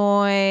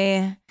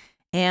Illinois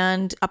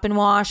and up in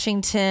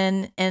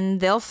Washington, and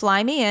they'll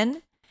fly me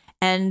in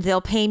and they'll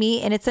pay me,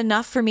 and it's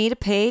enough for me to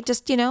pay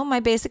just, my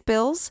basic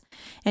bills.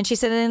 And she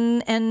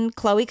said, and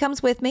Chloe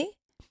comes with me.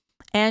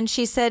 And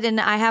she said,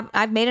 and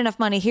I've made enough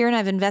money here and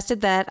I've invested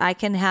that I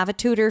can have a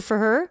tutor for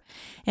her.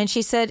 And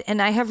she said,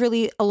 and I have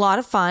really a lot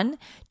of fun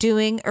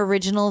doing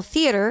original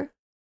theater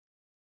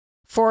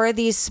for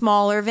these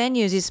smaller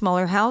venues, these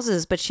smaller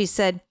houses. But she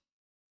said,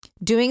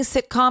 doing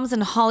sitcoms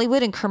in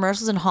Hollywood and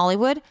commercials in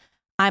Hollywood,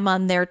 I'm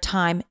on their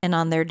time and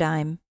on their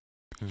dime.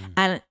 Mm.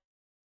 And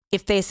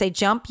if they say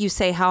jump, you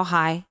say how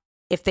high.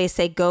 If they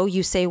say go,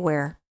 you say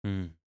where.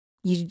 Mm.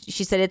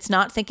 She said, it's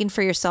not thinking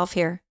for yourself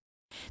here.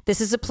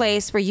 This is a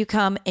place where you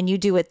come and you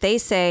do what they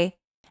say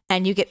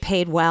and you get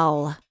paid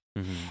well.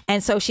 Mm-hmm.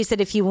 And so she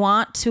said, if you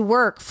want to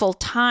work full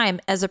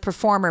time as a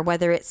performer,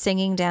 whether it's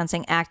singing,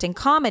 dancing, acting,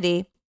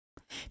 comedy,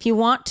 if you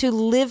want to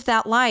live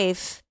that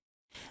life,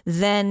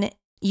 then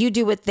you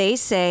do what they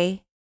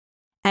say.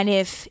 And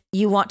if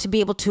you want to be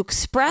able to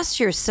express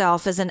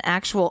yourself as an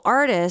actual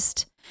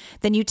artist,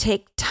 then you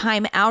take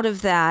time out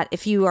of that.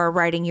 If you are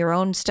writing your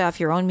own stuff,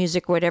 your own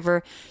music,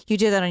 whatever, you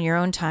do that on your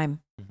own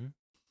time. Mm-hmm.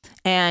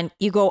 And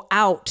you go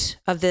out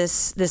of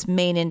this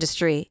main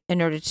industry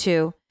in order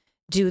to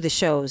do the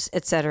shows,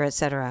 et cetera, et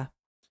cetera.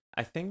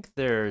 I think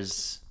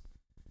there's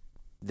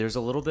a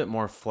little bit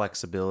more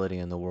flexibility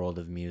in the world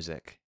of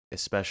music,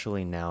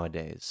 especially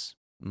nowadays.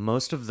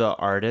 Most of the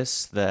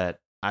artists that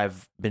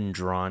I've been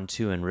drawn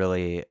to and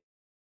really,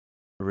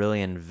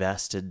 really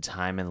invested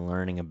time in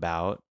learning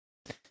about,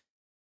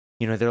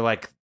 they're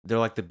like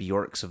the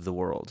Bjorks of the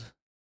world.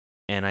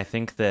 And I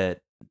think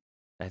that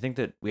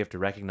we have to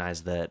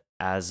recognize that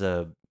as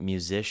a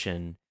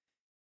musician,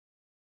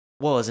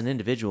 well, as an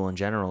individual in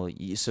general,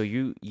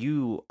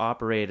 you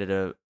operate at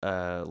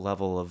a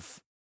level of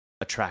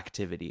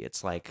attractivity.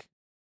 It's like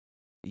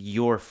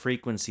your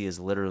frequency is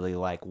literally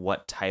like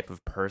what type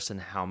of person,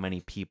 how many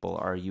people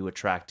are you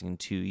attracting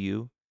to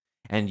you,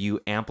 and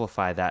you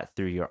amplify that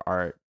through your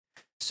art.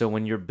 So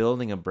when you're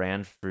building a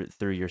brand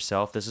through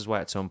yourself, this is why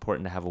it's so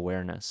important to have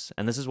awareness.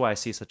 And this is why I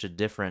see such a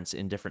difference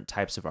in different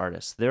types of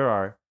artists. There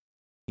are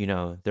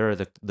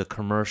the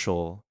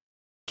commercial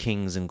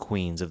kings and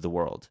queens of the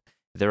world.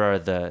 There are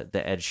the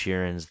Ed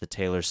Sheerans, the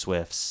Taylor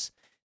Swifts,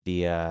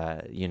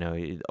 a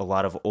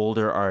lot of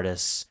older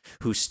artists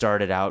who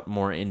started out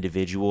more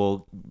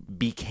individual,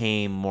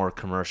 became more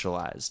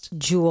commercialized.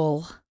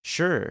 Jewel.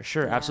 Sure,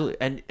 yeah.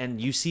 Absolutely. And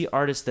you see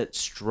artists that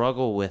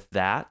struggle with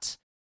that.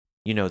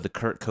 The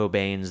Kurt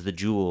Cobains, the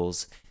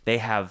Jewels, they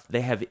have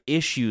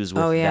issues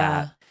with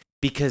that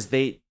because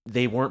they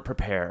weren't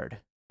prepared.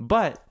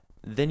 But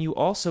then you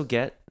also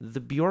get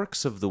the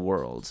Bjorks of the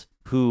world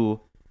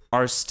who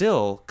are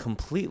still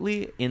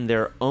completely in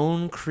their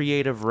own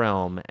creative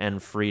realm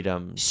and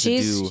freedom to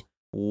do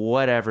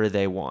whatever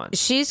they want.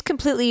 She's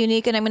completely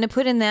unique, and I'm going to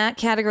put in that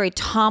category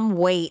Tom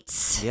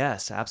Waits.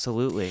 Yes,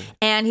 absolutely.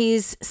 And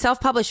he's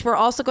self-published. We're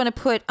also going to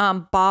put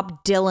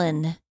Bob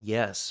Dylan.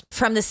 Yes.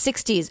 From the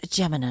 60s,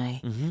 Gemini,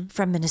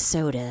 from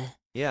Minnesota.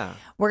 Yeah.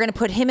 We're going to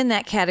put him in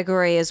that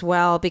category as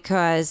well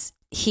because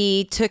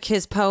he took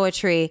his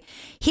poetry,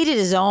 he did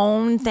his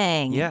own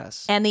thing.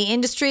 Yes. And the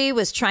industry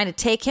was trying to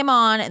take him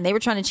on and they were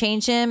trying to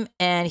change him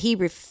and he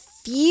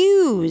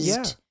refused.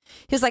 Yeah.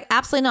 He was like,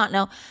 absolutely not.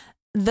 No,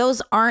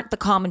 those aren't the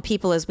common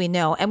people as we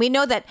know. And we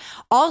know that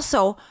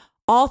also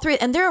all three,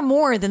 and there are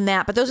more than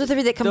that, but those are the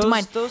three that come to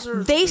mind.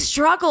 They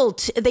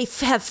struggled. They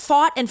have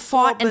fought and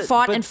fought and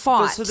fought and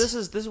fought. So this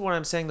is what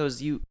I'm saying though,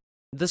 is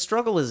the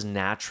struggle is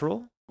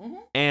natural. Mm-hmm.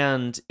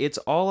 And it's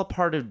all a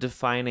part of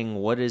defining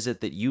what is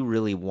it that you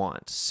really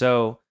want.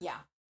 So yeah.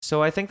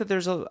 So I think that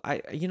there's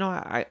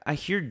I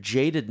hear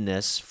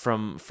jadedness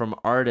from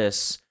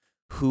artists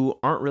who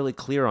aren't really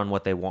clear on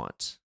what they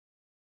want,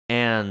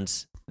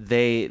 and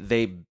they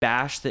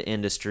bash the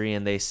industry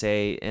and they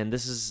say, and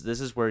this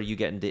is where you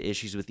get into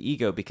issues with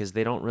ego because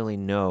they don't really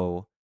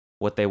know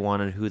what they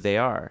want and who they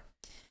are.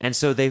 And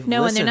so and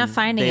they're not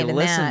finding it in that. They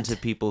listen to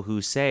people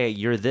who say,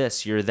 you're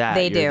this, you're that,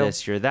 you're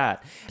this, you're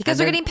that. Because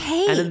they're getting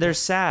paid. And then they're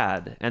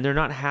sad, and they're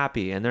not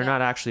happy, and they're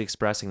not actually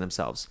expressing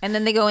themselves. And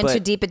then they go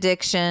into deep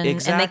addiction, and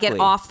they get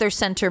off their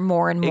center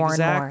more and more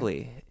and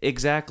more.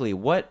 Exactly.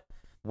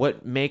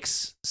 What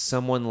makes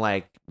someone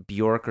like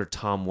Bjork or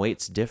Tom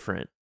Waits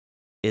different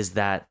is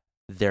that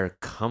they're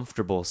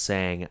comfortable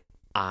saying,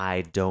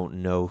 I don't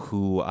know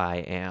who I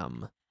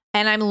am.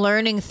 And I'm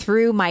learning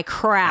through my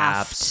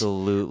craft.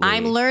 Absolutely.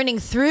 I'm learning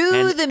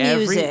through the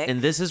music.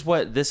 And this is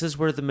where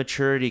the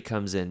maturity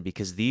comes in,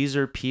 because these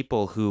are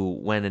people who,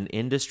 when an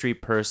industry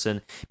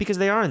person, because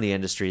they are in the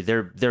industry,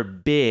 they're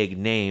big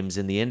names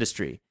in the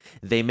industry.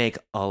 They make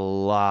a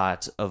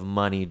lot of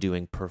money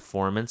doing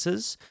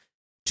performances,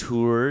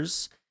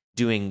 tours,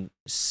 doing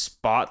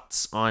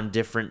spots on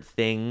different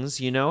things,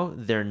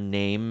 their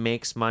name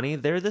makes money.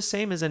 They're the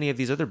same as any of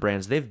these other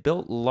brands. They've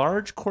built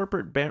large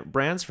corporate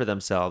brands for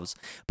themselves.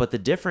 But the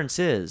difference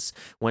is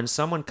when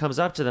someone comes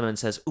up to them and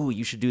says, "Ooh,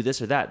 you should do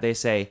this or that," they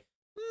say,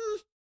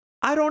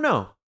 "I don't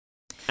know."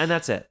 And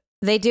that's it.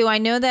 They do. I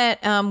know that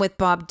with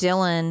Bob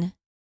Dylan,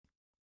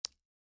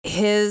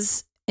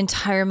 his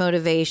entire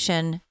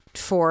motivation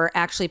for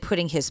actually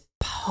putting his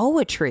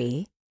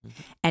poetry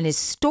and his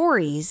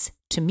stories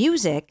to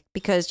music,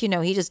 because,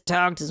 he just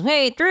talked his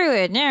way through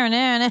it. No.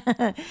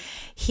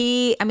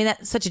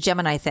 That's such a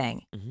Gemini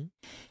thing. Mm-hmm.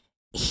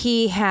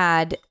 He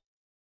had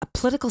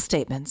political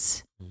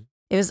statements. Mm-hmm.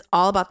 It was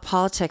all about the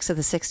politics of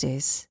the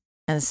 60s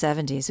and the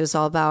 70s. It was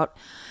all about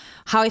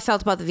how he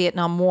felt about the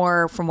Vietnam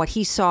War from what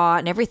he saw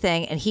and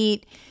everything. And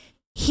he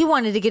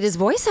wanted to get his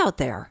voice out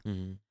there.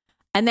 Mm-hmm.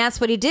 And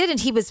that's what he did. And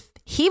he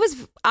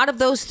was out of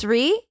those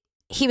three,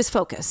 he was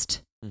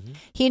focused. Mm-hmm.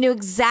 He knew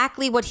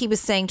exactly what he was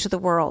saying to the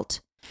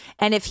world.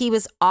 And if he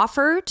was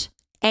offered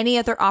any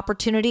other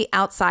opportunity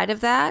outside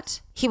of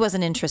that, he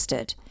wasn't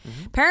interested.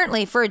 Mm-hmm.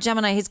 Apparently, for a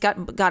Gemini, he's got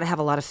to have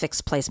a lot of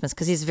fixed placements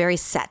because he's very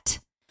set.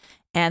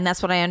 And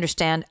that's what I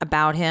understand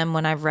about him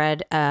when I've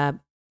read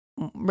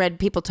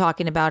people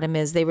talking about him,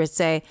 is they would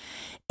say,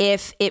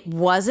 if it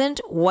wasn't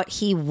what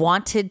he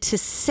wanted to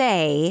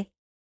say,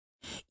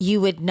 you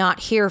would not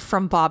hear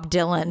from Bob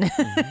Dylan.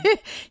 Mm-hmm.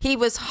 He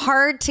was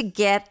hard to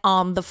get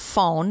on the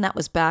phone. That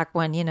was back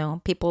when,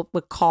 people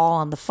would call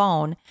on the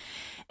phone.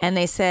 And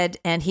they said,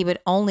 and he would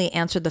only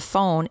answer the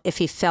phone if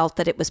he felt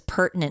that it was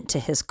pertinent to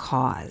his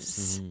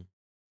cause.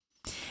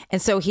 Mm-hmm.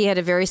 And so he had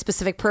a very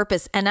specific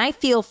purpose. And I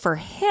feel for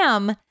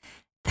him,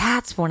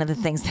 that's one of the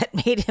things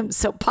that made him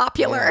so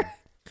popular. Yeah.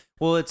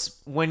 Well,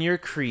 it's when you're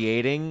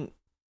creating,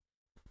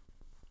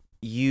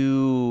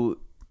 you're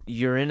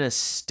in a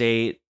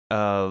state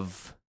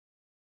of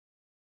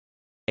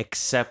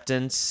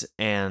acceptance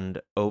and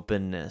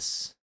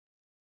openness.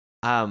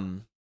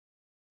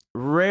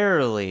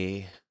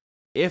 Rarely,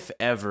 if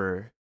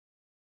ever,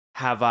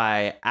 have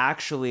I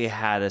actually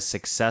had a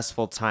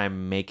successful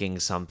time making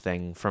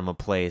something from a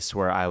place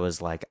where I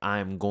was like,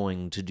 I'm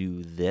going to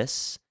do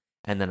this,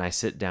 and then I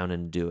sit down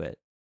and do it.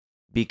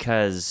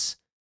 Because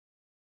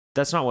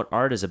that's not what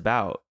art is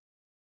about.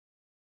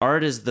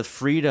 Art is the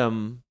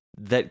freedom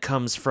that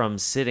comes from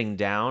sitting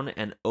down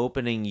and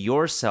opening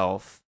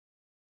yourself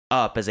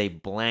up as a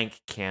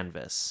blank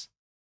canvas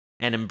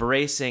and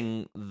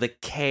embracing the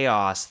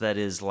chaos that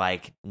is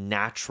like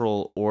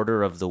natural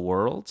order of the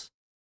world,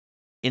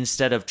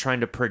 instead of trying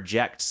to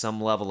project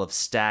some level of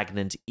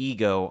stagnant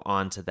ego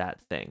onto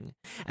that thing.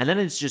 And then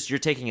it's just, you're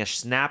taking a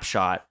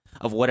snapshot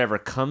of whatever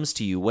comes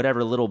to you,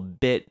 whatever little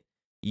bit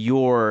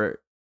your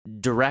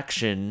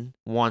direction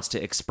wants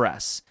to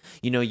express.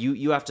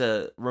 You have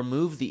to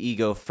remove the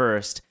ego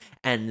first,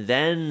 and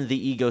then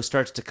the ego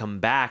starts to come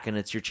back, and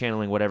it's you're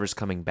channeling whatever's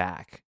coming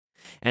back.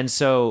 And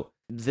so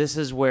this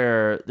is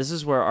where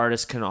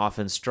artists can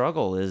often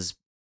struggle, is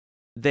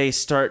they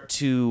start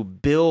to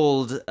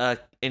build an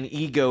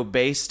ego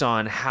based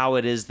on how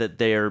it is that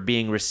they're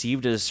being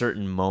received at a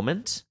certain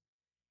moment,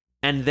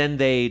 and then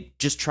they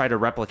just try to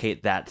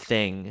replicate that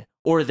thing.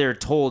 Or they're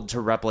told to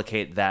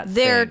replicate that thing.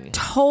 They're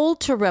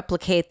told to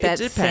replicate that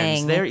thing. It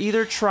depends. They're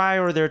either try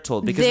or they're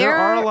told. Because there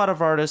are a lot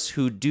of artists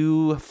who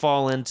do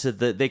fall into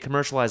they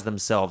commercialize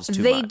themselves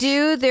too much. They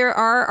do. There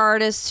are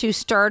artists who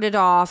started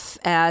off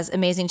as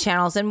amazing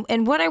channels.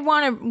 And what I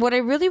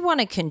really want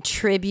to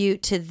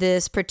contribute to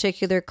this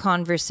particular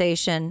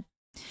conversation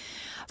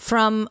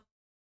from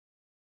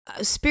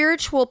a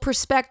spiritual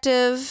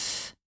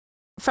perspective,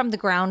 from the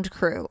ground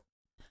crew,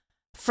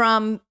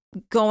 from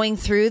going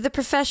through the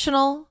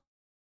professional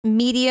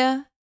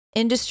media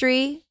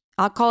industry.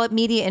 I'll call it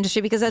media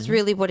industry because that's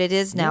really what it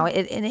is now.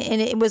 Yeah.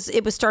 It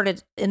was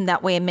started in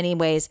that way in many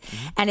ways,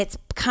 and it's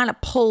kind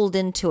of pulled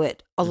into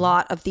it a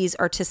lot of these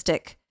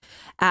artistic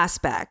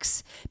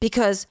aspects,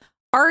 because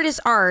art is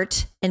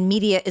art and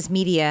media is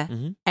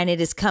media, and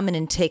it is coming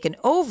and taken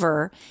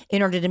over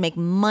in order to make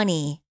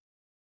money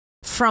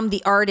from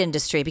the art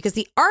industry, because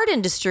the art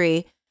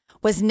industry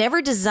was never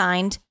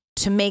designed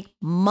to make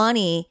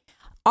money.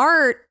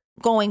 Art,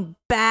 going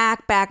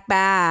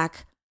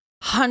back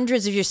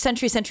hundreds of years,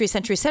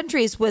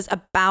 centuries, was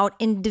about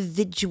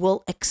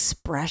individual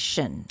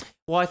expression.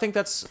 Well, I think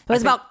it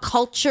was about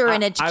culture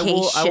and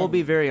education. I will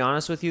be very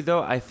honest with you,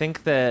 though. I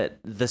think that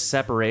the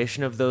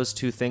separation of those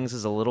two things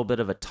is a little bit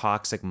of a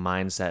toxic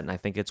mindset, and I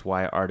think it's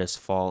why artists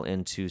fall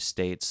into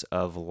states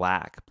of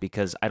lack,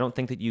 because I don't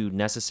think that you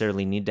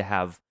necessarily need to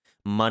have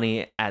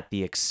money at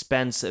the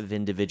expense of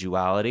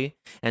individuality.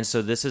 And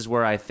so this is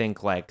where I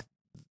think, like,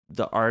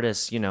 the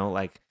artists,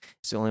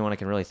 it's the only one I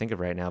can really think of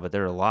right now, but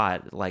there are a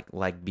lot,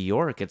 like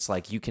Bjork. It's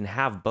like you can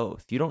have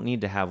both. You don't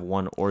need to have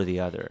one or the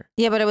other.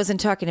 Yeah, but I wasn't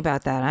talking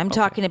about that. I'm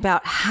talking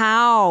about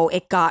how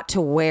it got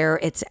to where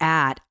it's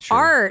at. Sure.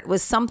 Art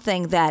was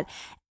something that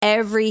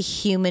every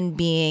human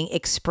being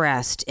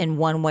expressed in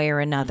one way or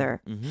another.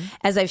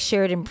 As I've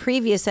shared in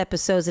previous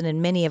episodes and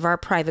in many of our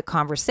private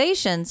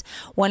conversations,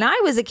 when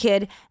I was a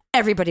kid,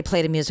 everybody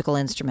played a musical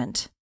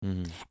instrument.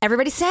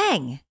 Everybody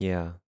sang.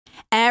 Yeah.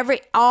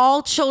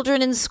 All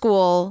children in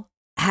school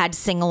had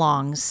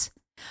sing-alongs.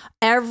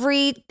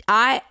 Every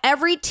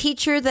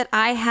teacher that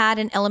I had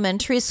in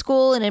elementary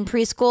school and in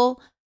preschool,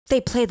 they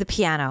played the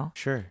piano.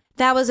 Sure.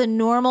 That was a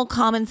normal,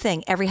 common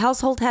thing. Every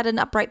household had an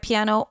upright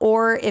piano,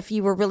 or if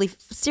you were really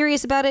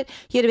serious about it,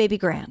 you had a baby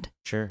grand.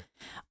 Sure.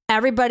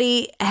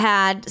 Everybody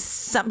had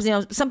some,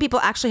 some people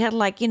actually had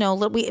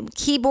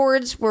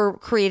keyboards were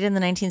created in the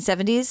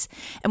 1970s.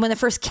 And when the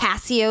first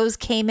Casios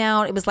came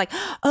out, it was like,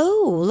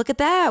 oh, look at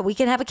that. We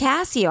can have a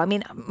Casio. I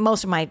mean,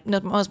 most of my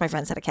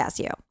friends had a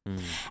Casio.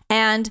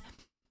 And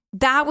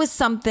that was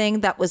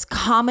something that was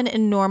common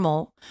and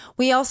normal.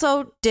 We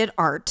also did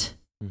art.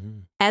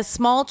 As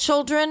small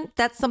children,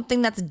 that's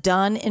something that's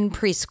done in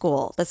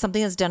preschool. That's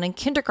something that's done in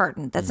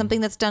kindergarten. That's something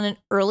that's done in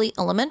early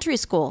elementary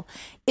school,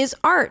 is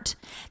art.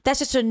 That's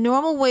just a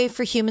normal way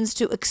for humans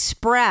to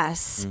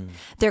express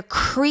their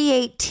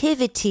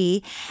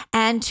creativity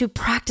and to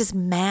practice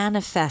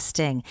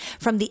manifesting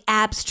from the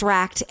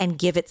abstract and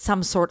give it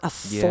some sort of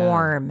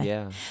form.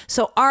 Yeah.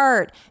 So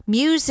art,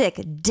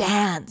 music,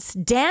 dance.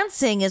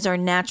 Dancing is our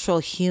natural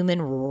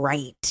human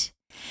right.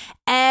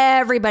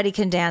 Everybody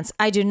can dance.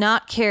 I do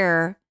not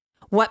care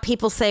what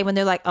people say when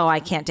they're like, oh, I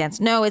can't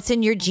dance. No, it's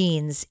in your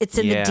genes. It's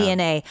in the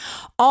DNA.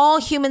 All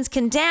humans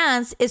can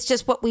dance. It's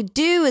just what we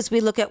do is we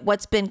look at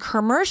what's been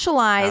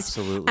commercialized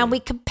and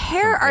we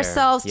compare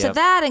ourselves to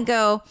that and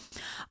go,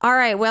 all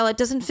right, well, it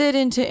doesn't fit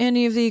into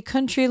any of the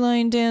country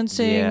line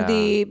dancing,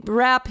 the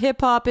rap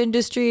hip hop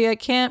industry. I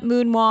can't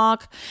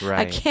moonwalk.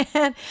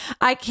 Right.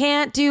 I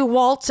can't do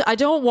waltz. I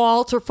don't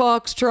waltz or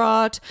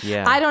foxtrot.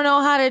 Yeah. I don't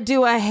know how to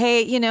do I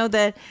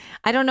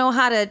don't know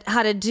how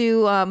to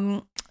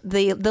do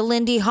the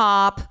Lindy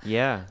Hop.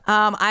 Yeah.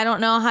 I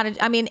don't know how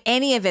to,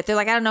 any of it. They're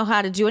like, I don't know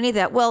how to do any of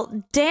that.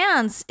 Well,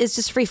 dance is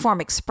just free form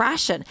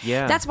expression.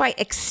 Yeah. That's why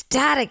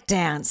ecstatic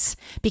dance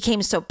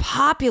became so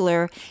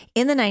popular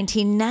in the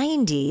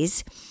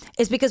 1990s,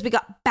 is because we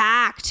got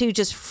back to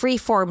just free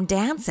form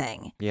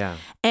dancing. Yeah.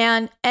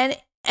 And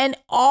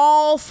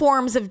all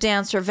forms of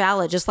dance are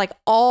valid, just like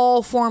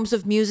all forms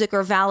of music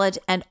are valid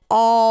and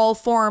all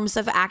forms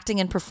of acting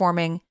and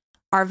performing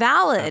are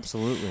valid.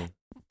 Absolutely.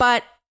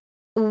 But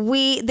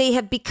they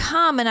have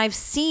become, and I've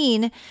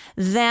seen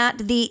that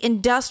the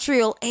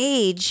industrial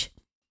age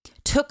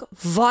took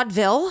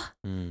vaudeville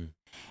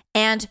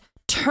and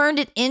turned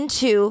it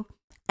into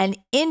an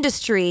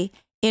industry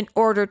in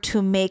order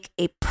to make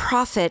a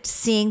profit,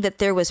 seeing that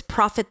there was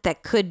profit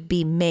that could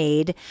be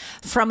made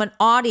from an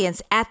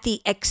audience at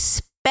the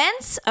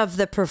expense of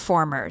the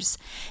performers.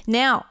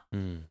 Now,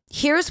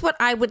 here's what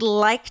I would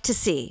like to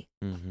see.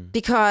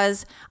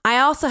 Because I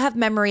also have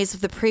memories of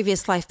the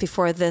previous life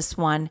before this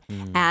one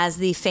as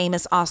the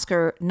famous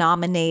Oscar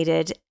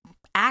nominated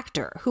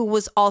actor who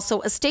was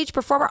also a stage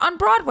performer on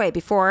Broadway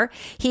before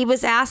he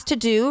was asked to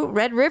do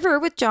Red River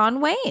with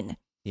John Wayne.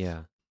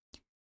 Yeah.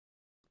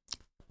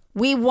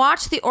 We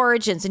watch the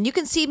origins, and you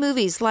can see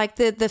movies like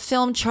the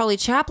film Charlie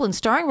Chaplin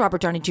starring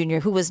Robert Downey Jr.,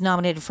 who was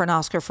nominated for an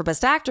Oscar for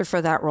Best Actor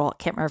for that role.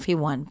 I can't remember if he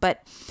won,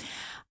 but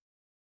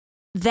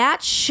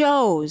that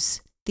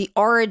shows the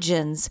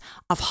origins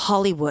of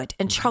Hollywood.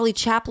 And Charlie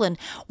Chaplin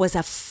was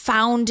a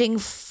founding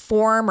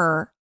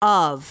former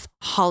of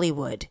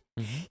Hollywood.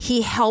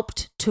 He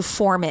helped to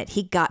form it.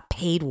 He got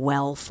paid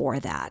well for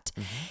that.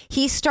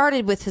 He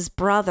started with his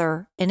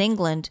brother in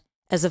England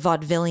as a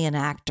vaudevillian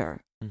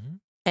actor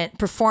and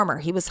performer.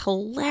 He was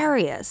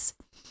hilarious.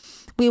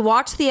 We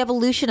watched the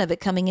evolution of it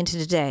coming into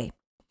today.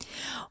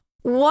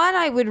 What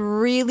I would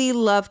really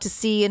love to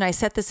see, and I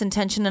set this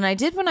intention, and I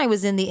did when I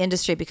was in the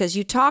industry, because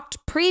you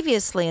talked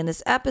previously in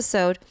this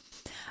episode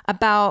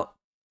about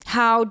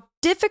how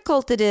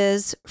difficult it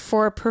is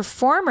for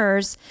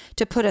performers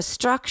to put a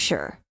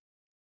structure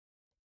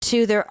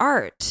to their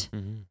art.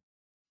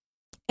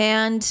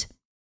 And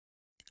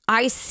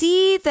I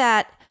see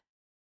that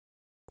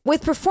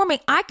with performing,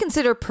 I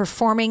consider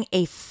performing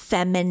a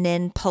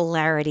feminine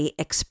polarity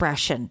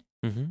expression.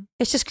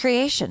 It's just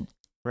creation.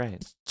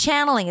 Right.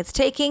 Channeling. It's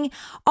taking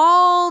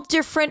all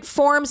different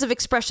forms of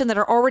expression that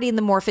are already in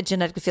the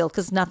morphogenetic field,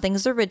 because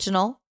nothing's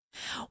original.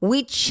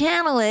 We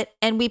channel it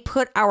and we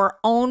put our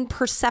own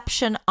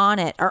perception on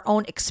it, our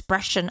own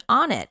expression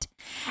on it.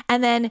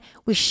 And then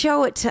we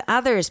show it to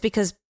others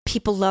because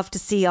people love to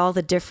see all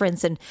the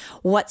difference and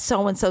what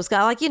so-and-so's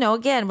got. Like,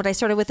 again, what I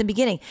started with in the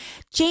beginning,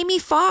 Jamie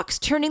Foxx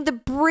turning the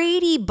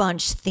Brady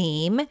Bunch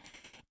theme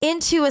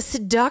into a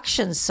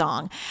seduction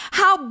song.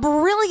 How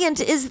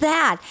brilliant is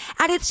that?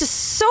 And it's just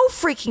so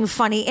freaking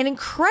funny and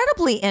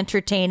incredibly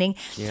entertaining.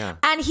 Yeah.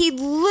 And he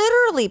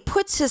literally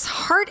puts his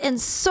heart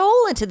and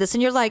soul into this.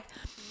 And you're like,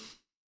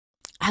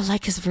 I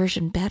like his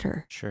version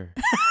better. Sure.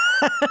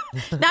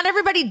 Not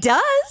everybody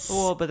does.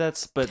 Well,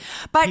 but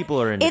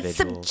people are individuals.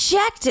 It's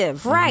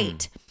subjective,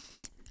 right?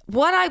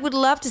 What I would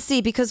love to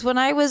see, because when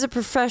I was a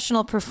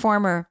professional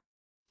performer,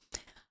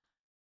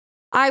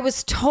 I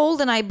was told,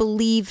 and I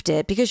believed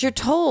it, because you're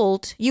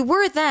told, you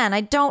were then,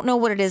 I don't know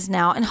what it is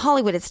now. In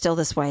Hollywood, it's still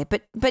this way,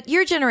 but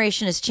your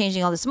generation is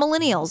changing all this.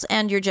 Millennials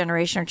and your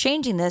generation are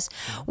changing this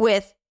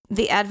with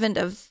the advent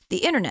of the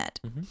internet.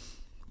 Mm-hmm.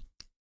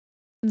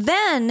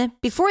 Then,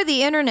 before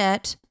the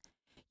internet,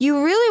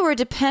 you really were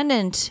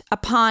dependent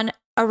upon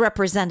a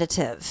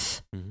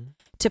representative Mm-hmm.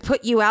 to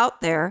put you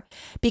out there,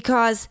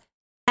 because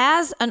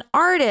as an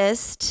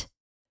artist,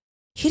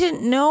 you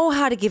didn't know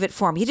how to give it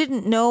form. You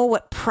didn't know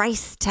what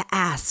price to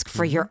ask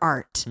for your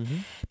art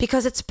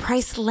because it's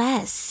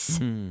priceless.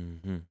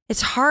 Mm-hmm.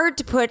 It's hard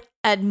to put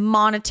a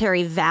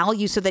monetary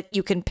value so that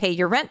you can pay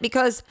your rent,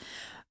 because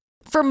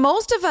for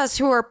most of us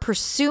who are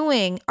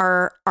pursuing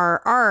our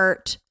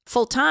art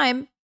full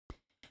time,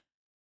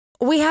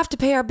 we have to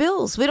pay our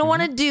bills. We don't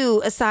want to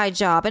do a side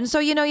job. And so,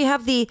 you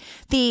have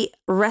the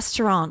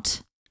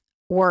restaurant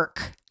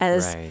work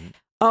as, Right.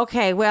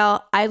 okay,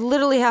 well, I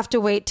literally have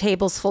to wait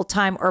tables full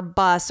time or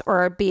bus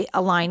or be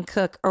a line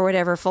cook or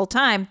whatever full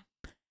time.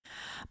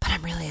 But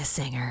I'm really a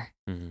singer.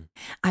 Mm-hmm.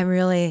 I'm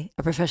really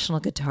a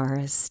professional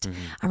guitarist.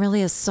 Mm-hmm. I'm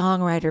really a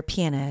songwriter,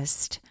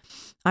 pianist.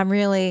 I'm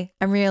really.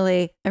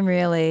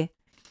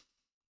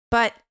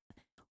 But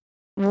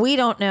we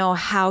don't know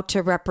how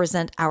to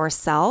represent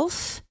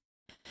ourselves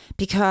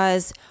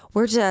because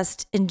we're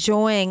just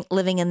enjoying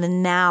living in the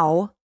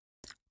now,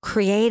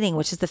 creating,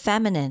 which is the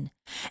feminine.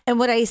 And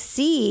what I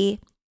see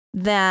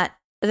that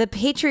the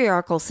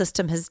patriarchal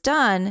system has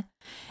done,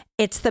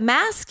 it's the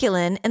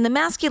masculine, and the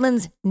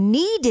masculine's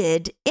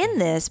needed in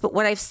this. But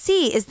what I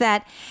see is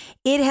that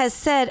it has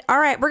said, all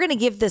right, we're going to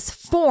give this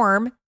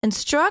form and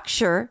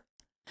structure,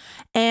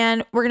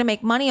 and we're going to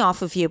make money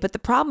off of you. But the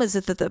problem is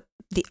that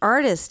the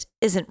artist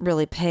isn't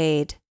really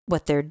paid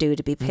what they're due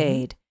to be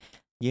paid.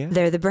 Yeah.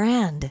 They're the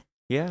brand.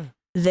 Yeah.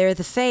 They're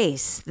the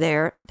face.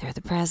 They're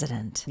the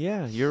president.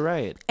 Yeah, you're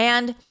right.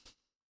 And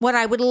what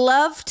I would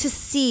love to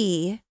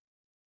see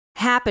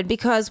happen,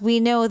 because we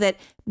know that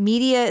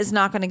media is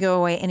not going to go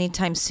away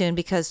anytime soon,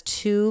 because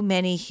too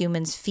many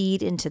humans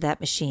feed into that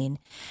machine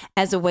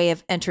as a way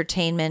of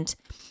entertainment.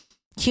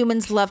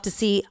 Humans love to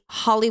see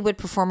Hollywood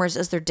performers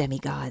as their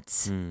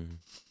demigods. Mm.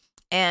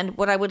 And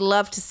what I would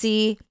love to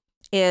see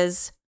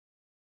is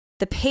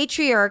the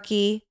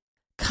patriarchy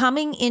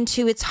coming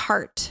into its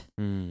heart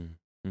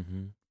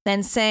Mm-hmm.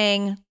 and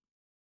saying,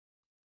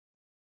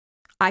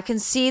 I can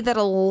see that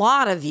a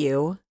lot of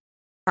you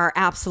are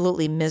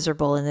absolutely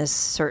miserable in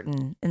this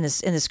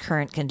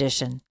current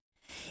condition.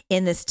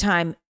 In this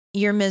time,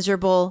 you're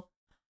miserable.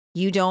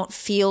 You don't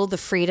feel the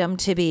freedom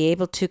to be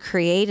able to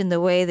create in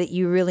the way that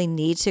you really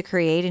need to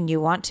create and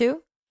you want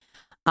to.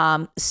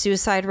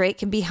 Suicide rate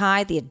can be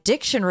high. The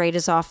addiction rate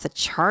is off the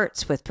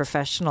charts with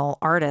professional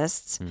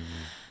artists. Mm-hmm.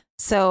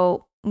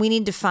 So we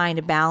need to find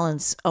a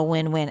balance, a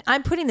win-win.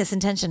 I'm putting this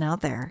intention out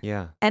there.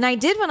 Yeah. And I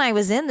did when I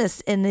was in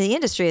the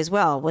industry as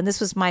well. When this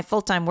was my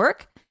full-time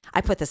work,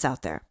 I put this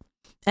out there.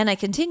 And I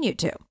continue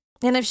to.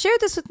 And I've shared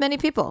this with many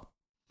people.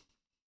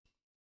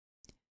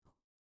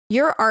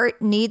 Your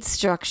art needs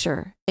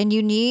structure, and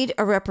you need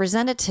a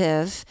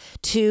representative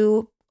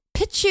to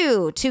pitch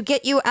you, to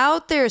get you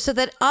out there so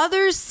that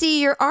others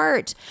see your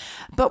art.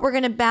 But we're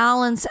going to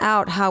balance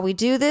out how we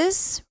do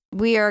this.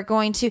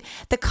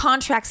 The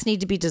contracts need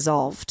to be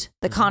dissolved.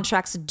 The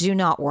contracts do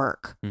not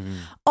work. Mm-hmm.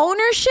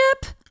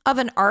 Ownership of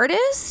an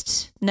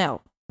artist? No,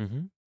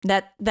 Mm-hmm.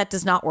 that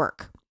does not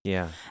work.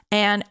 Yeah.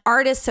 And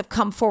artists have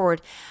come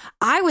forward.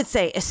 I would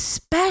say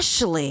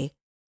especially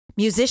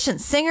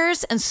musicians,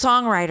 singers, and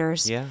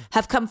songwriters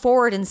have come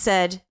forward and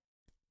said,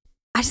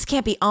 I just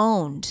can't be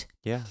owned.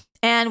 Yeah.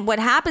 And what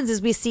happens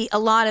is we see a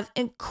lot of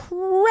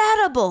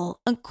incredible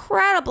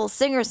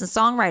singers and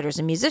songwriters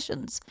and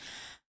musicians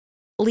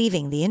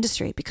leaving the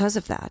industry because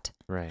of that.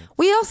 Right.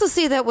 We also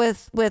see that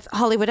with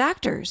Hollywood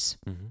actors.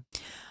 Mm-hmm.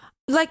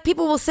 Like,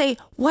 people will say,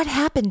 what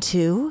happened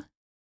to?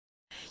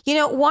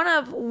 One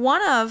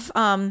of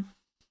a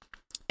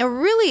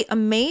really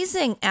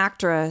amazing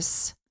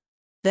actress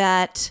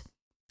that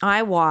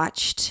I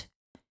watched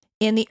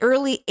in the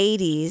early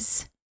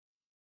 80s.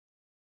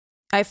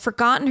 I've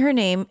forgotten her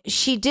name.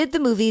 She did the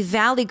movie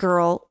Valley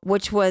Girl,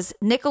 which was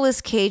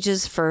Nicolas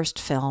Cage's first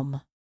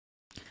film.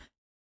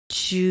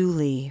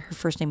 Julie. Her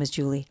first name was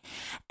Julie.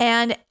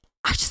 And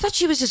I just thought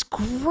she was just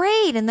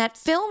great in that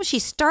film. She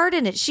starred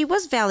in it. She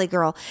was Valley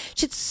Girl.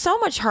 She had so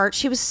much heart.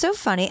 She was so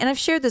funny. And I've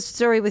shared this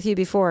story with you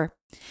before.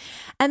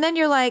 And then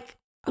you're like,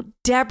 oh,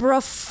 Deborah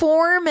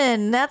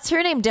Foreman. That's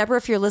her name. Deborah,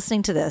 if you're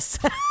listening to this.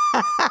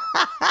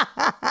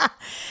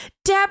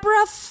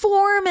 Deborah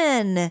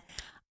Foreman.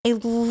 I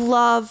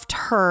loved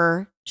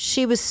her.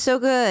 She was so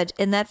good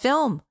in that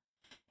film.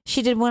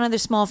 She did one other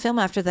small film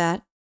after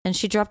that, and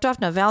she dropped off.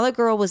 Now, Valley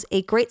Girl was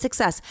a great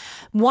success.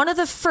 One of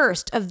the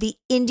first of the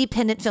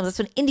independent films. That's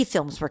when indie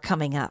films were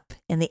coming up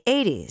in the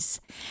 80s.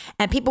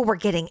 And people were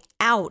getting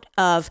out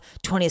of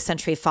 20th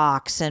Century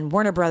Fox and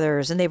Warner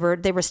Brothers, and they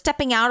were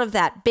stepping out of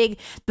the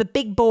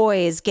big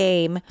boys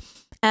game.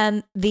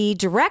 And the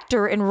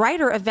director and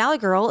writer of Valley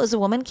Girl is a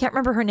woman. Can't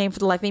remember her name for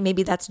the life of me.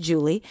 Maybe that's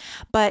Julie.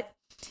 But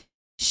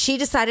she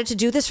decided to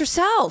do this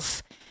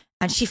herself.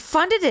 And she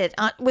funded it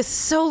with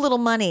so little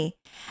money.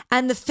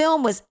 And the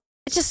film was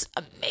just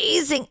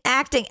amazing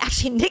acting.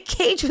 Actually, Nick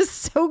Cage was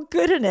so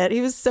good in it.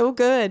 He was so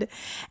good.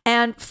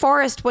 And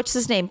Forrest, what's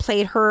his name,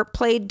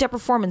 played Deborah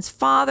Foreman's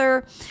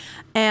father.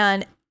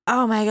 And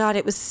oh my God,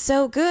 it was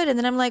so good. And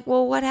then I'm like,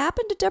 well, what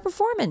happened to Deborah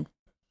Foreman?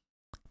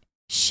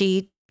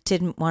 She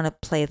didn't want to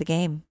play the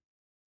game.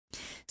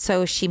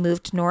 So she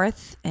moved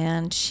north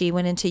and she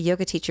went into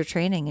yoga teacher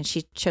training and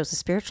she chose a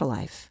spiritual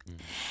life.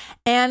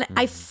 And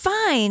I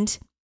find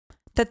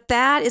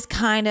that is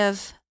kind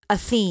of a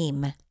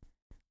theme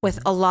with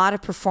a lot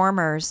of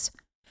performers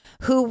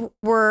who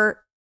they're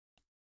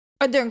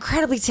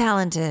incredibly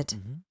talented.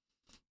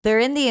 They're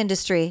in the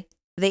industry.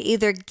 They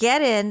either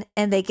get in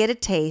and they get a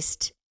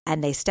taste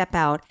and they step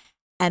out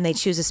and they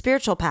choose a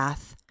spiritual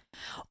path,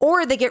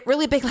 or they get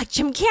really big like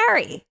Jim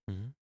Carrey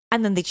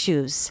and then they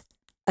choose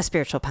a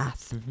spiritual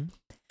path.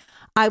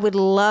 I would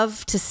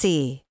love to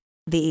see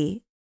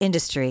the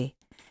industry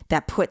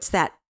that puts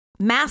that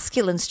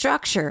masculine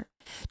structure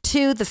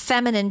to the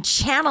feminine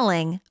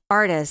channeling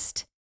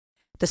artist,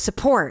 the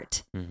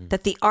support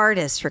that the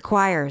artist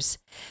requires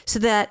so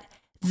that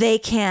they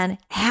can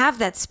have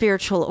that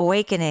spiritual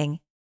awakening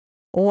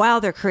while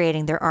they're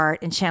creating their art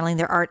and channeling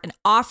their art and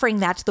offering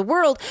that to the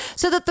world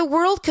so that the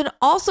world can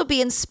also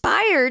be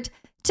inspired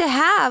to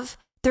have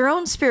their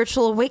own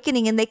spiritual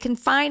awakening and they can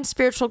find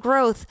spiritual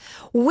growth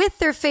with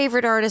their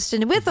favorite artist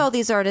and with all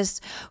these artists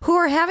who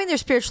are having their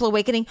spiritual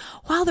awakening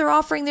while they're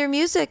offering their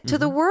music to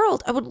the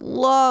world. I would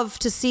love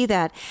to see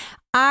that.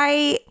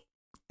 I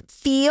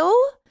feel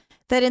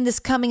that in this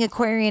coming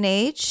Aquarian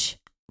age,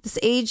 this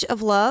age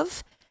of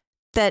love,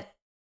 that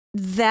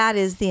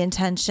is the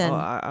intention.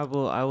 I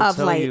will of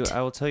tell light. you.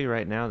 I will tell you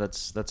right now.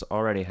 That's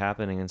already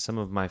happening, and some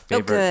of my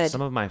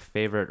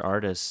favorite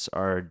artists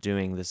are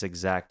doing this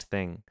exact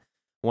thing.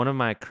 One of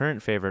my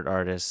current favorite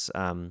artists,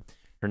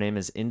 her name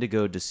is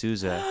Indigo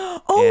D'Souza.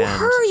 Oh,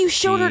 her! You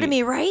showed her to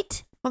me,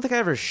 right? I don't think I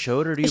ever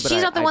showed her to you. She's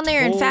but not the one that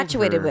you're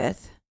infatuated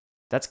with.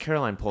 That's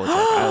Caroline Polachek.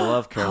 I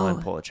love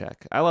Caroline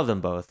Polachek. I love them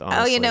both,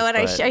 honestly. Oh, you know what?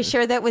 I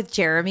shared that with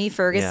Jeremy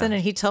Ferguson,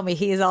 and he told me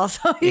he's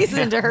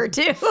into her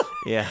too.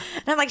 Yeah.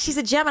 And I'm like, she's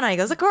a Gemini. He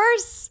goes, of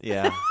course.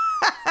 Yeah.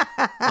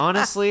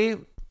 Honestly,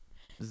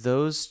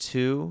 those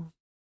two,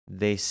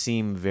 they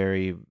seem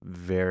very,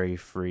 very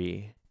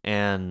free.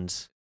 And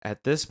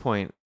at this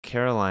point,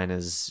 Caroline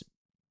is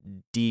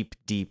deep,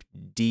 deep,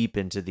 deep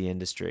into the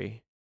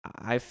industry.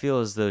 I feel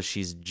as though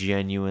she's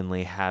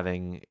genuinely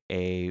having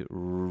a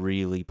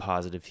really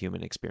positive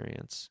human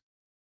experience.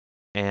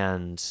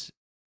 And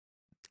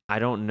I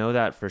don't know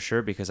that for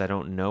sure because I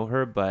don't know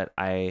her, but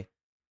I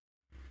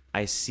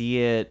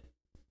see it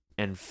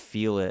and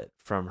feel it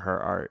from her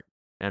art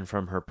and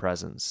from her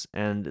presence.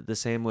 And the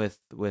same with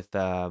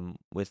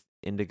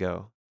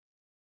Indigo.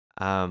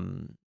 Now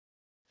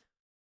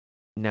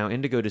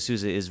Indigo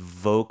D'Souza is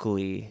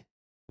vocally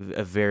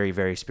a very,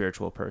 very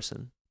spiritual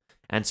person.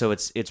 And so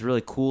it's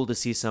really cool to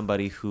see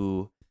somebody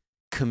who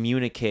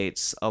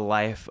communicates a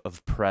life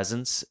of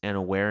presence and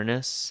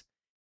awareness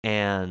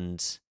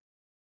and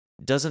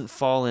doesn't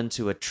fall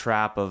into a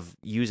trap of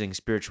using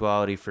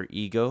spirituality for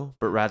ego,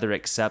 but rather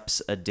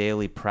accepts a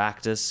daily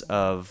practice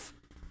of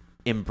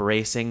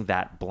embracing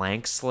that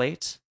blank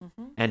slate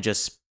and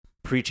just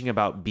preaching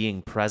about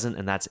being present,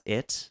 and that's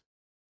it.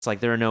 It's like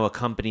there are no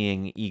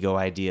accompanying ego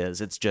ideas.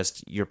 It's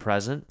just you're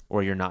present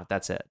or you're not.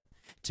 That's it.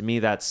 To me,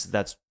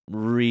 that's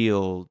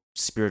real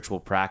spiritual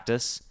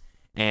practice,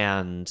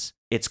 and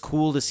it's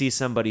cool to see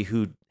somebody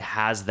who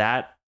has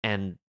that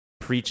and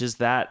preaches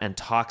that and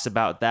talks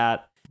about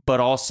that, but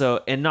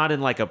also, and not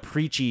in like a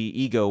preachy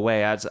ego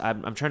way.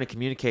 I'm trying to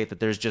communicate that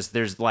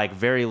there's like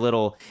very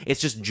little. It's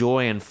just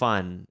joy and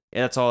fun.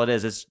 That's all it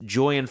is. It's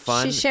joy and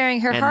fun. She's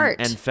sharing her heart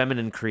and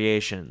feminine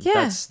creation.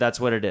 Yeah, that's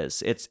what it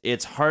is.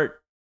 It's heart.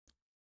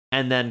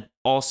 And then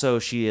also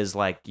she is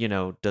like,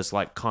 does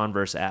like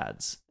Converse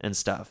ads and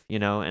stuff,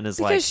 and is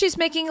because she's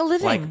making a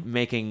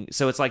living.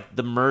 So it's like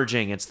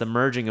it's the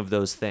merging of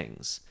those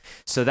things.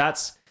 So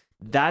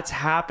that's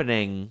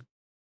happening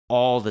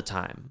all the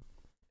time.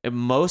 And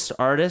most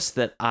artists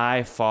that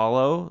I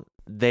follow,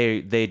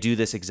 they do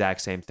this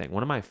exact same thing.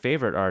 One of my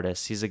favorite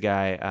artists, he's a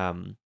guy, I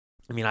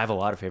have a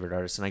lot of favorite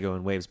artists and I go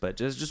in waves, but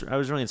just I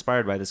was really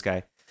inspired by this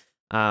guy,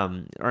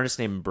 an artist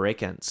named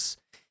Breakance.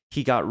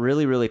 He got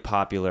really, really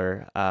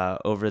popular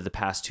over the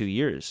past 2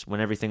 years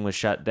when everything was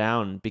shut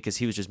down because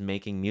he was just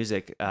making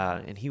music.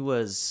 And he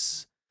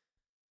was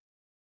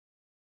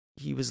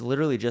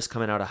literally just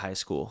coming out of high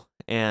school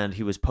and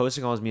he was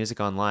posting all his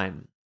music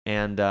online.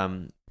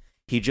 And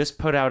he just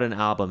put out an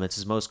album. It's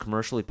his most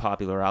commercially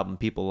popular album.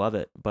 People love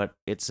it, but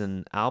it's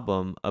an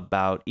album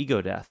about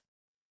ego death.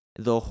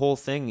 The whole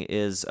thing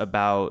is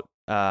about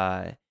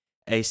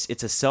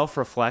it's a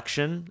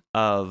self-reflection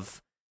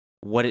of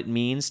what it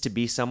means to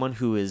be someone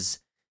who is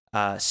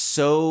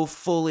so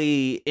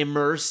fully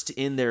immersed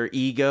in their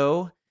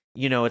ego.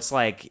 It's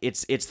like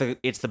it's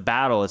the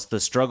battle, it's the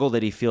struggle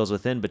that he feels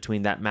within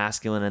between that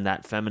masculine and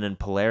that feminine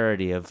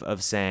polarity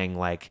of saying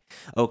like,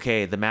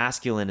 okay, the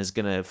masculine is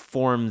going to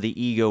form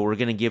the ego, we're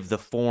going to give the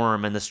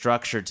form and the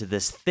structure to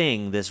this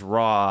thing, this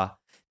raw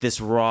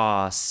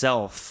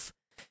self.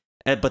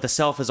 but the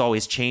self is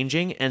always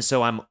changing, and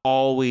so I'm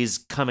always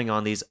coming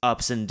on these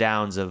ups and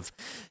downs of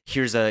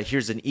here's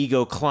an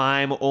ego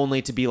climb,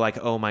 only to be like,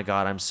 oh my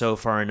god, I'm so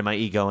far into my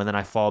ego, and then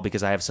I fall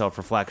because I have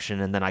self-reflection,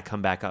 and then I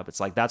come back up. It's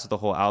like that's what the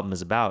whole album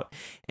is about.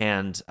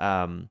 And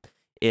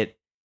it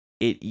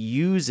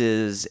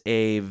uses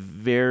a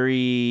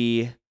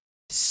very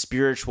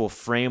spiritual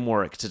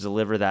framework to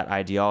deliver that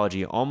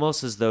ideology,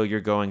 almost as though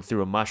you're going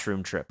through a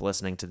mushroom trip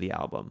listening to the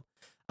album.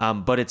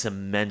 But it's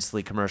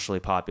immensely commercially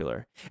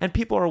popular, and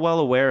people are well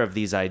aware of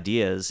these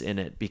ideas in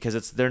it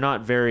because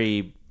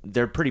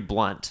they're pretty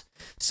blunt.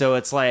 So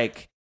it's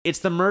like it's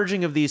the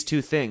merging of these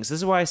two things. This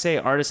is why I say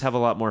artists have a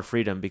lot more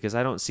freedom, because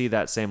I don't see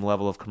that same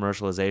level of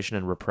commercialization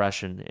and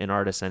repression in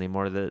artists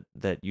anymore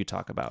that you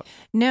talk about.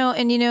 No,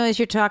 and as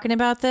you're talking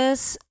about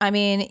this, I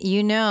mean,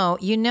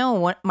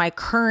 what my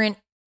current,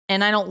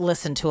 and I don't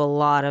listen to a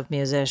lot of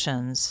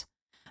musicians.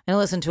 I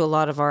listen to a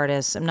lot of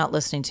artists. I'm not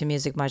listening to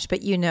music much,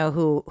 but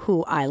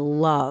who I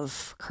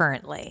love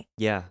currently.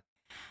 Yeah.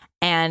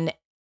 And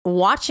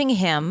watching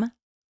him,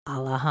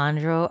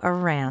 Alejandro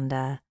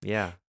Aranda,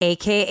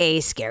 aka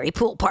Scary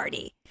Pool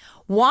Party,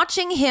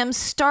 watching him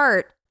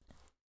start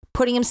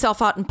putting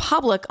himself out in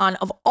public on,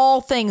 of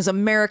all things,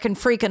 American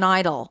Freakin'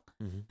 Idol,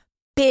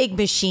 big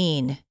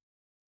machine,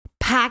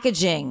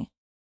 packaging,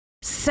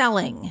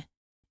 selling,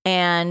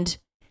 and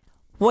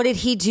what did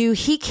he do?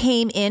 He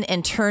came in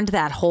and turned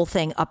that whole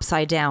thing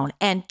upside down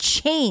and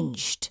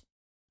changed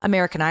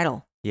American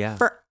Idol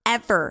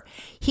forever.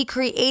 He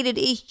created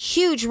a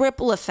huge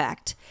ripple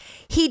effect.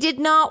 He did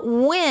not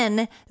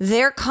win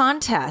their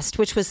contest,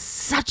 which was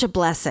such a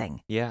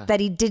blessing that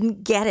he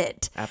didn't get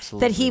it.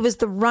 Absolutely. That he was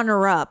the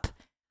runner-up.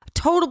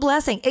 Total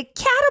blessing. It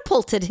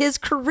catapulted his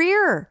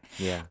career.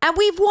 Yeah. And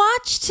we've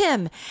watched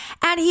him,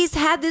 and he's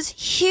had this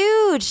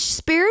huge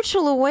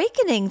spiritual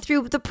awakening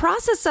through the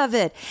process of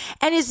it.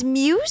 And his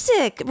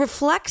music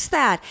reflects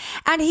that.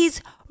 And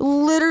he's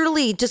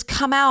literally just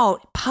come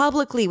out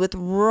publicly with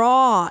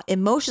raw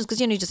emotions because,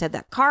 he just had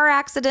that car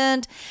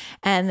accident.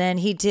 And then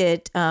he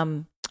did,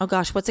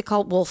 what's it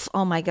called? Wolf.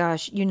 Oh my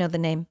gosh. You know the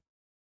name.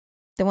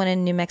 The one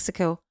in New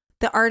Mexico.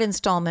 The art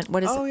installment.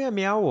 What is it? Oh yeah,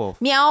 Meow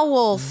Wolf. Meow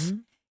Wolf. Mm-hmm.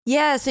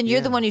 Yes, and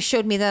you're the one who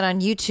showed me that on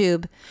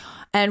YouTube,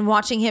 and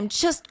watching him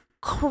just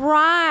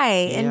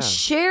cry and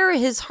share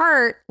his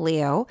heart,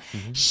 Leo,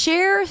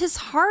 share his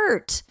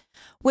heart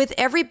with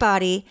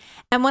everybody.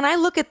 And when I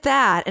look at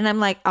that, and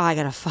I'm like, oh, I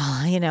got to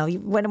follow,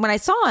 when I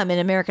saw him in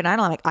American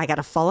Idol, I'm like, I got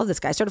to follow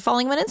this guy. I started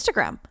following him on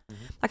Instagram.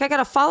 Like, I got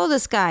to follow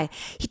this guy.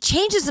 He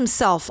changes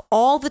himself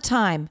all the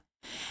time.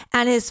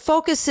 And his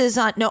focus is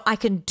on, no, I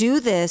can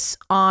do this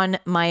on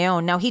my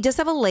own. Now, he does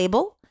have a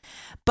label,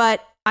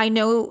 but I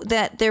know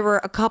that there were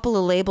a couple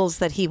of labels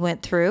that he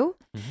went through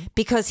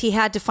because he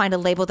had to find a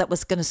label that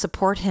was going to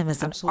support him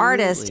as an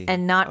artist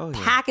and not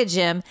package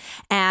him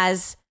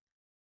as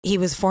he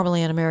was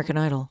formerly on American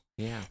Idol.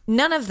 Yeah.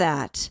 None of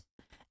that.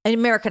 And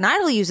American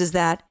Idol uses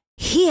that.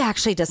 He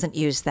actually doesn't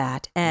use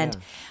that. And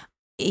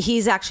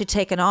he's actually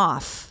taken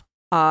off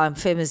from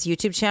his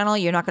YouTube channel.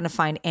 You're not going to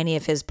find any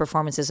of his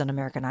performances on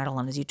American Idol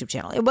on his YouTube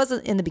channel. It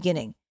wasn't in the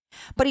beginning,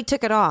 but he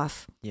took it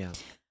off. Yeah.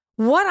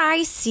 What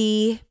I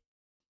see,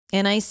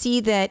 and I see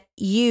that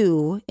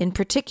you in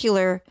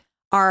particular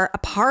are a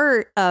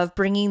part of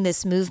bringing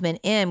this movement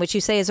in, which you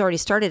say has already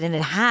started, and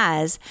it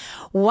has.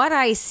 What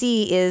I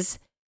see is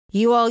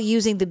you all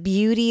using the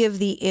beauty of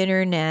the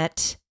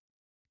internet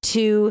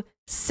to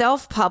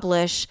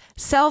self-publish,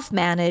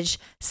 self-manage,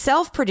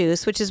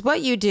 self-produce, which is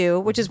what you do,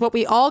 which is what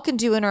we all can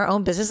do in our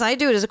own business. I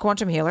do it as a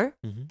quantum healer,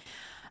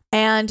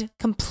 and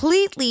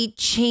completely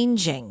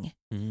changing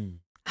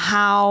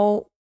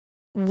how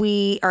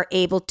we are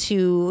able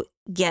to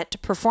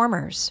get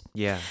performers.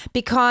 Yeah.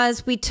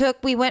 Because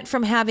we went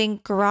from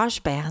having garage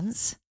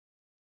bands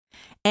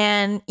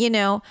and,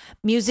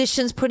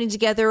 musicians putting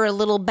together a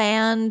little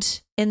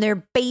band in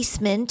their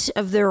basement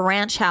of their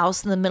ranch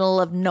house in the middle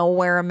of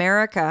nowhere,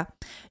 America,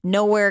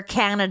 nowhere,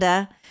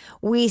 Canada.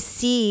 We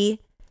see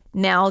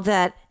now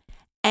that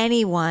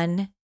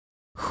anyone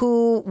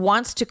who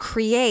wants to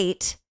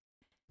create,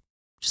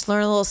 just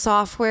learn a little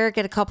software,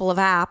 get a couple of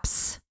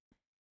apps,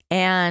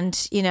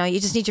 and, you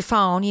just need your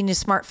phone, you need a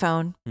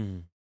smartphone.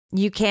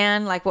 You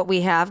can, like what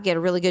we have, get a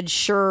really good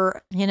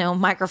Shure,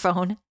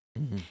 microphone,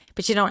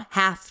 but you don't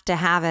have to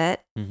have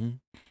it.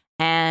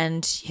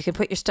 And you can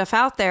put your stuff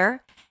out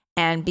there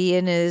and be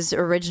in as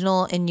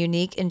original and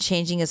unique and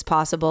changing as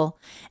possible.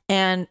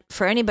 And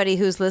for anybody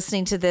who's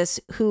listening to this,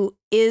 who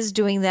is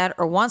doing that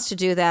or wants to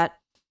do that,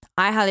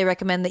 I highly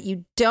recommend that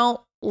you don't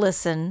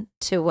listen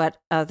to what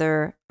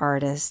other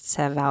artists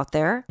have out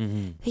there.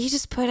 You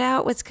just put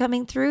out what's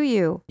coming through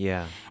you.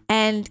 Yeah.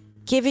 And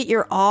give it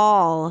your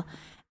all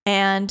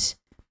and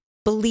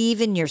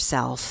believe in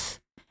yourself.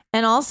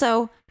 And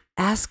also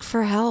ask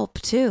for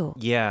help too.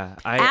 Yeah.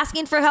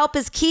 Asking for help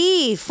is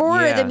key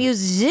for the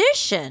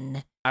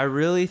musician. I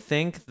really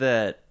think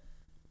that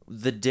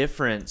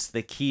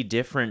the key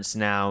difference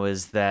now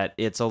is that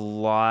it's a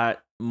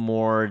lot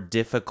more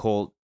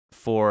difficult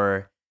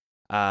for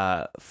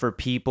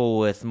people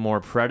with more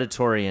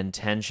predatory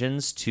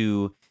intentions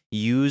to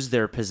use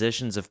their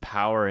positions of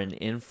power and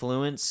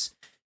influence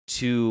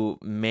to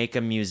make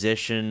a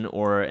musician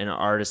or an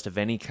artist of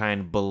any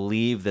kind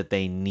believe that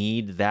they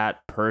need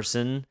that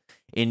person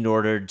in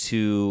order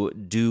to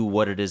do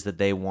what it is that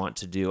they want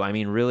to do. I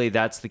mean, really,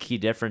 that's the key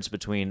difference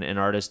between an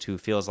artist who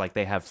feels like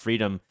they have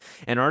freedom.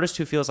 An artist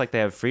who feels like they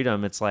have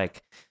freedom, it's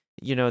like,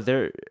 you know,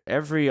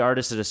 every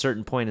artist at a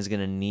certain point is going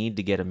to need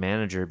to get a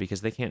manager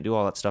because they can't do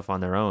all that stuff on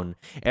their own.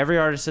 Every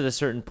artist at a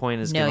certain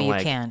point is going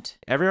to can't.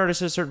 Every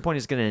artist at a certain point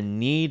is going to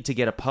need to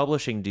get a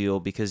publishing deal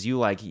because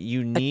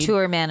you need a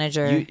tour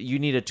manager. You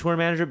need a tour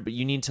manager, but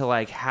you need to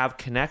like have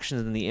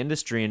connections in the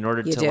industry in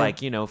order to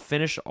like, you know,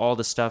 finish all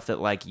the stuff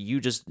that like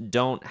you just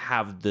don't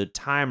have the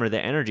time or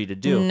the energy to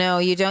do. No,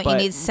 you don't. You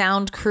need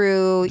sound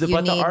crew.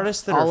 But the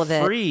artists that are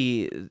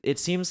free, it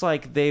seems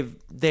like they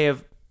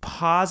have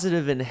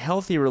positive and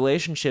healthy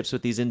relationships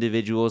with these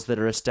individuals that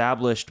are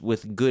established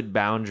with good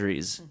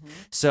boundaries.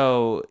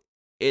 So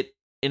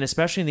and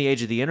especially in the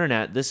age of the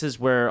internet, this is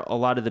where a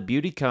lot of the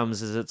beauty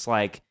comes, is it's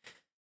like,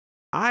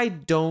 I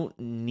don't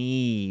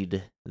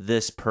need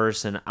this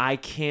person. I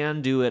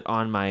can do it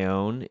on my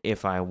own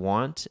if I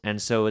want.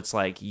 And so it's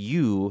like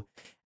you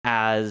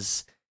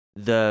as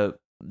the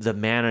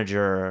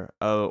manager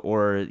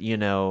or, you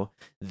know,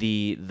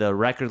 the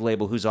record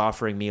label who's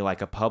offering me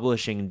like a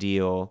publishing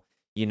deal,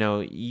 you know,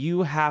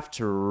 you have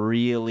to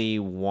really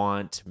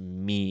want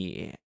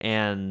me,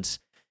 and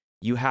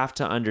you have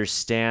to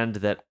understand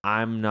that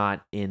I'm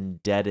not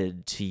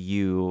indebted to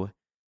you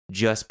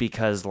just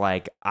because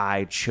like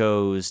I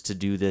chose to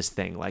do this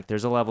thing. Like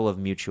there's a level of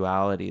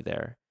mutuality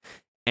there.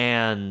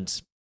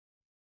 And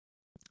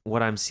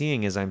what I'm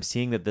seeing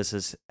that this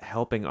is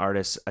helping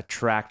artists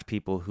attract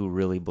people who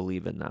really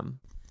believe in them.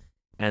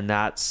 And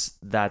that's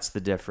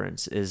the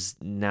difference, is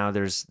now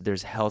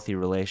there's healthy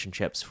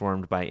relationships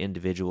formed by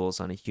individuals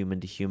on a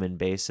human to human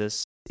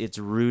basis. It's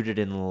rooted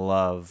in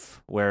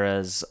love,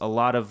 whereas a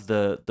lot of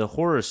the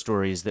horror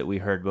stories that we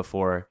heard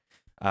before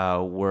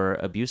were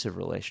abusive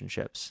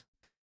relationships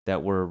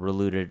that were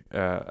rooted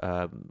what's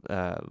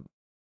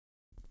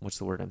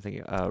the word I'm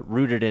thinking?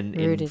 Rooted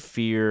in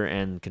fear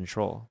and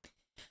control.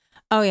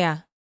 Oh yeah,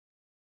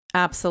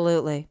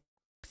 absolutely.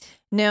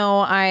 No,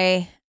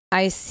 I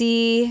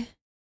see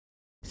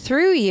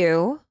through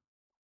you,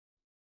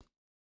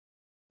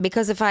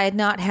 because if I had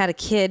not had a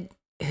kid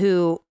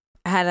who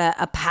had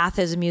a path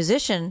as a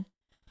musician,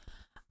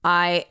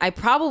 I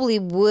probably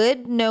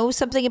would know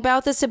something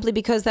about this simply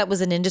because that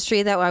was an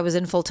industry that I was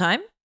in full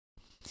time.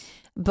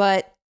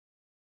 But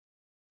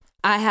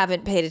I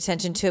haven't paid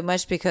attention to it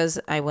much because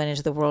I went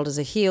into the world as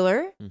a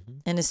healer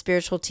and a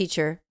spiritual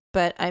teacher,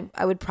 but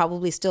I would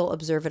probably still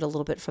observe it a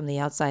little bit from the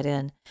outside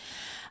in.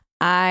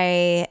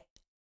 I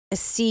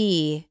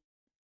see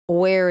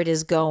where it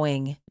is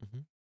going,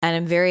 and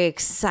I'm very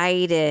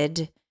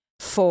excited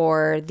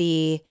for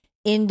the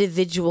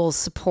individual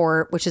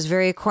support, which is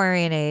very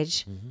Aquarian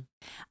age.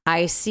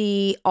 I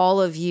see all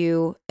of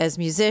you as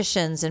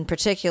musicians in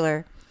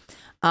particular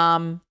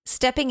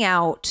stepping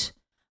out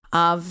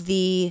of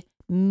the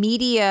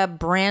media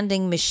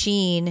branding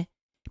machine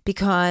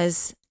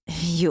because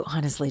you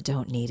honestly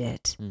don't need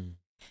it.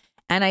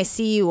 And I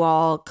see you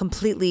all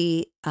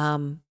completely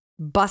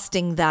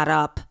busting that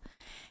up.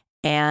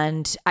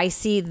 And I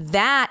see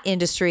that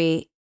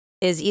industry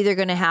is either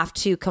going to have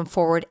to come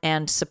forward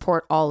and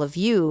support all of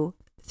you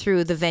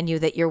through the venue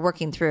that you're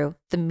working through,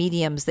 the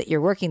mediums that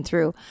you're working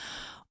through,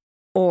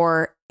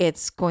 or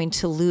it's going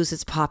to lose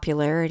its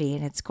popularity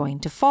and it's going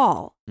to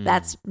fall.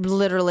 That's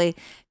literally,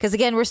 because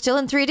again, we're still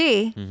in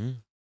 3D.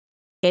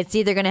 It's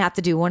either going to have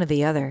to do one or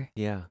the other.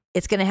 Yeah.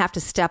 It's going to have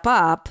to step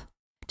up,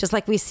 just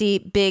like we see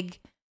big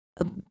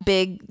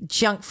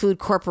junk food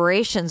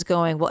corporations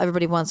going, well,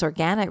 everybody wants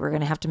organic. We're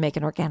going to have to make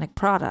an organic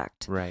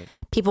product. Right.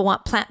 People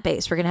want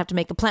plant-based. We're going to have to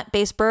make a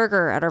plant-based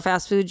burger at our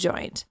fast food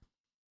joint.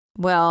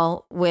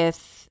 Well,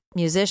 with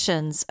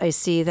musicians, I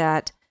see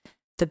that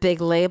the big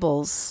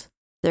labels,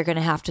 they're going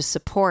to have to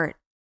support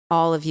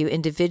all of you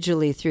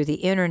individually through the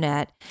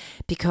internet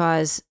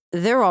because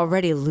they're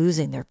already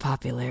losing their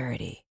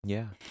popularity.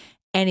 Yeah.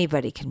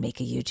 Anybody can make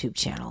a YouTube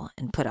channel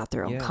and put out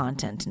their own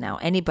content now.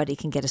 Anybody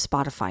can get a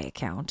Spotify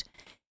account.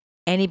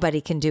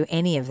 Anybody can do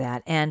any of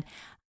that. And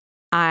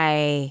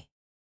I'm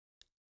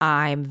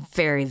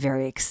very,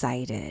 very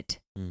excited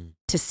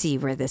to see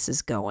where this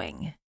is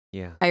going.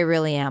 Yeah. I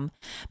really am.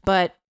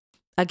 But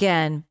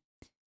again,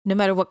 no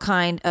matter what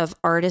kind of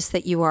artist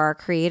that you are,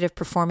 creative,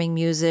 performing,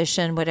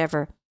 musician,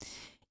 whatever,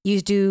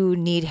 you do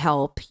need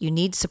help. You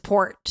need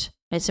support.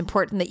 It's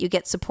important that you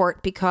get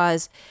support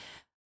because,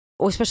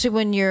 especially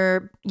when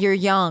you're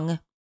young,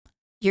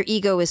 your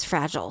ego is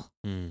fragile.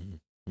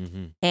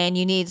 And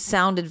you need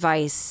sound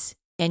advice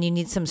and you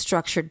need some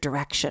structured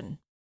direction.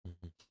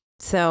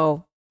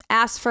 So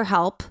ask for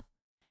help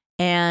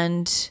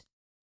and,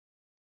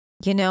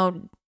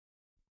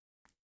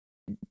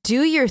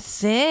 do your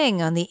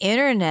thing on the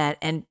internet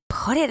and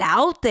put it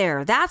out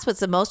there. That's what's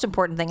the most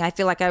important thing. I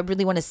feel like I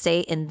really want to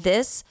say in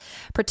this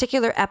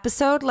particular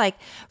episode. Like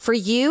for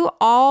you,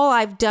 all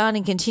I've done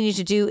and continue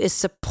to do is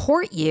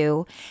support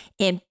you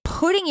in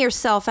putting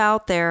yourself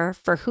out there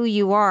for who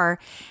you are.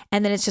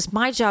 And then it's just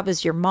my job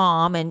as your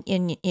mom and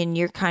in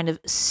your kind of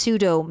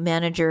pseudo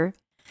manager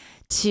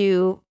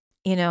to,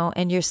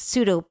 and your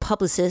pseudo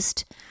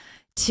publicist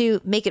to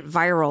make it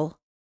viral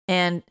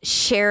and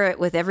share it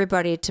with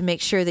everybody to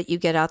make sure that you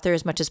get out there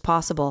as much as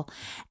possible.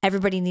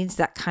 Everybody needs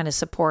that kind of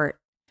support,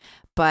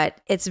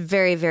 but it's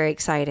very, very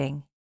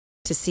exciting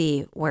to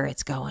see where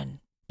it's going.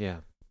 Yeah.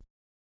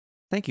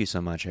 Thank you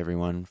so much,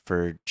 everyone,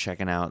 for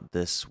checking out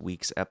this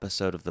week's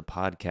episode of the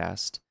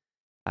podcast.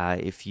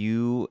 If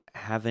you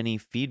have any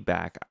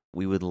feedback,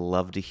 we would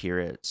love to hear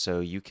it. So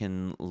you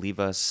can leave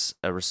us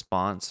a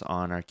response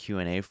on our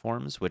Q&A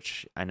forms,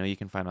 which I know you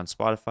can find on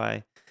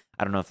Spotify.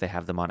 I don't know if they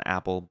have them on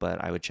Apple,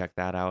 but I would check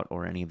that out,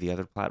 or any of the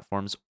other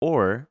platforms.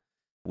 Or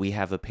we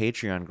have a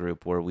Patreon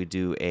group where we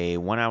do a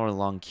 1 hour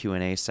long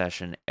Q&A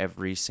session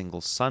every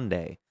single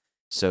Sunday.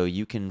 So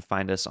you can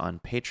find us on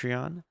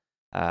Patreon,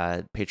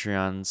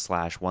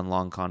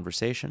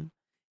 Patreon.com/OneLongConversation.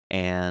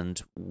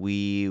 And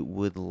we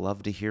would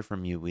love to hear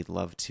from you. We'd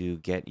love to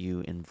get you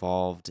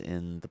involved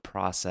in the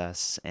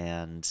process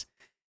and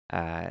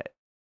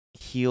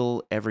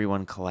heal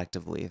everyone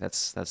collectively.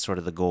 That's sort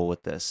of the goal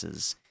with this,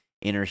 is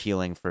inner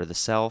healing for the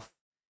self,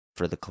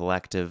 for the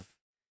collective.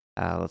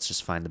 Let's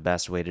just find the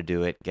best way to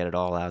do it, get it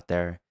all out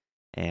there,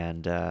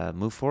 and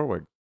move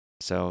forward.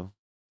 So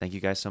thank you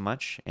guys so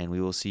much, and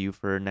we will see you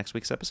for next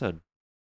week's episode.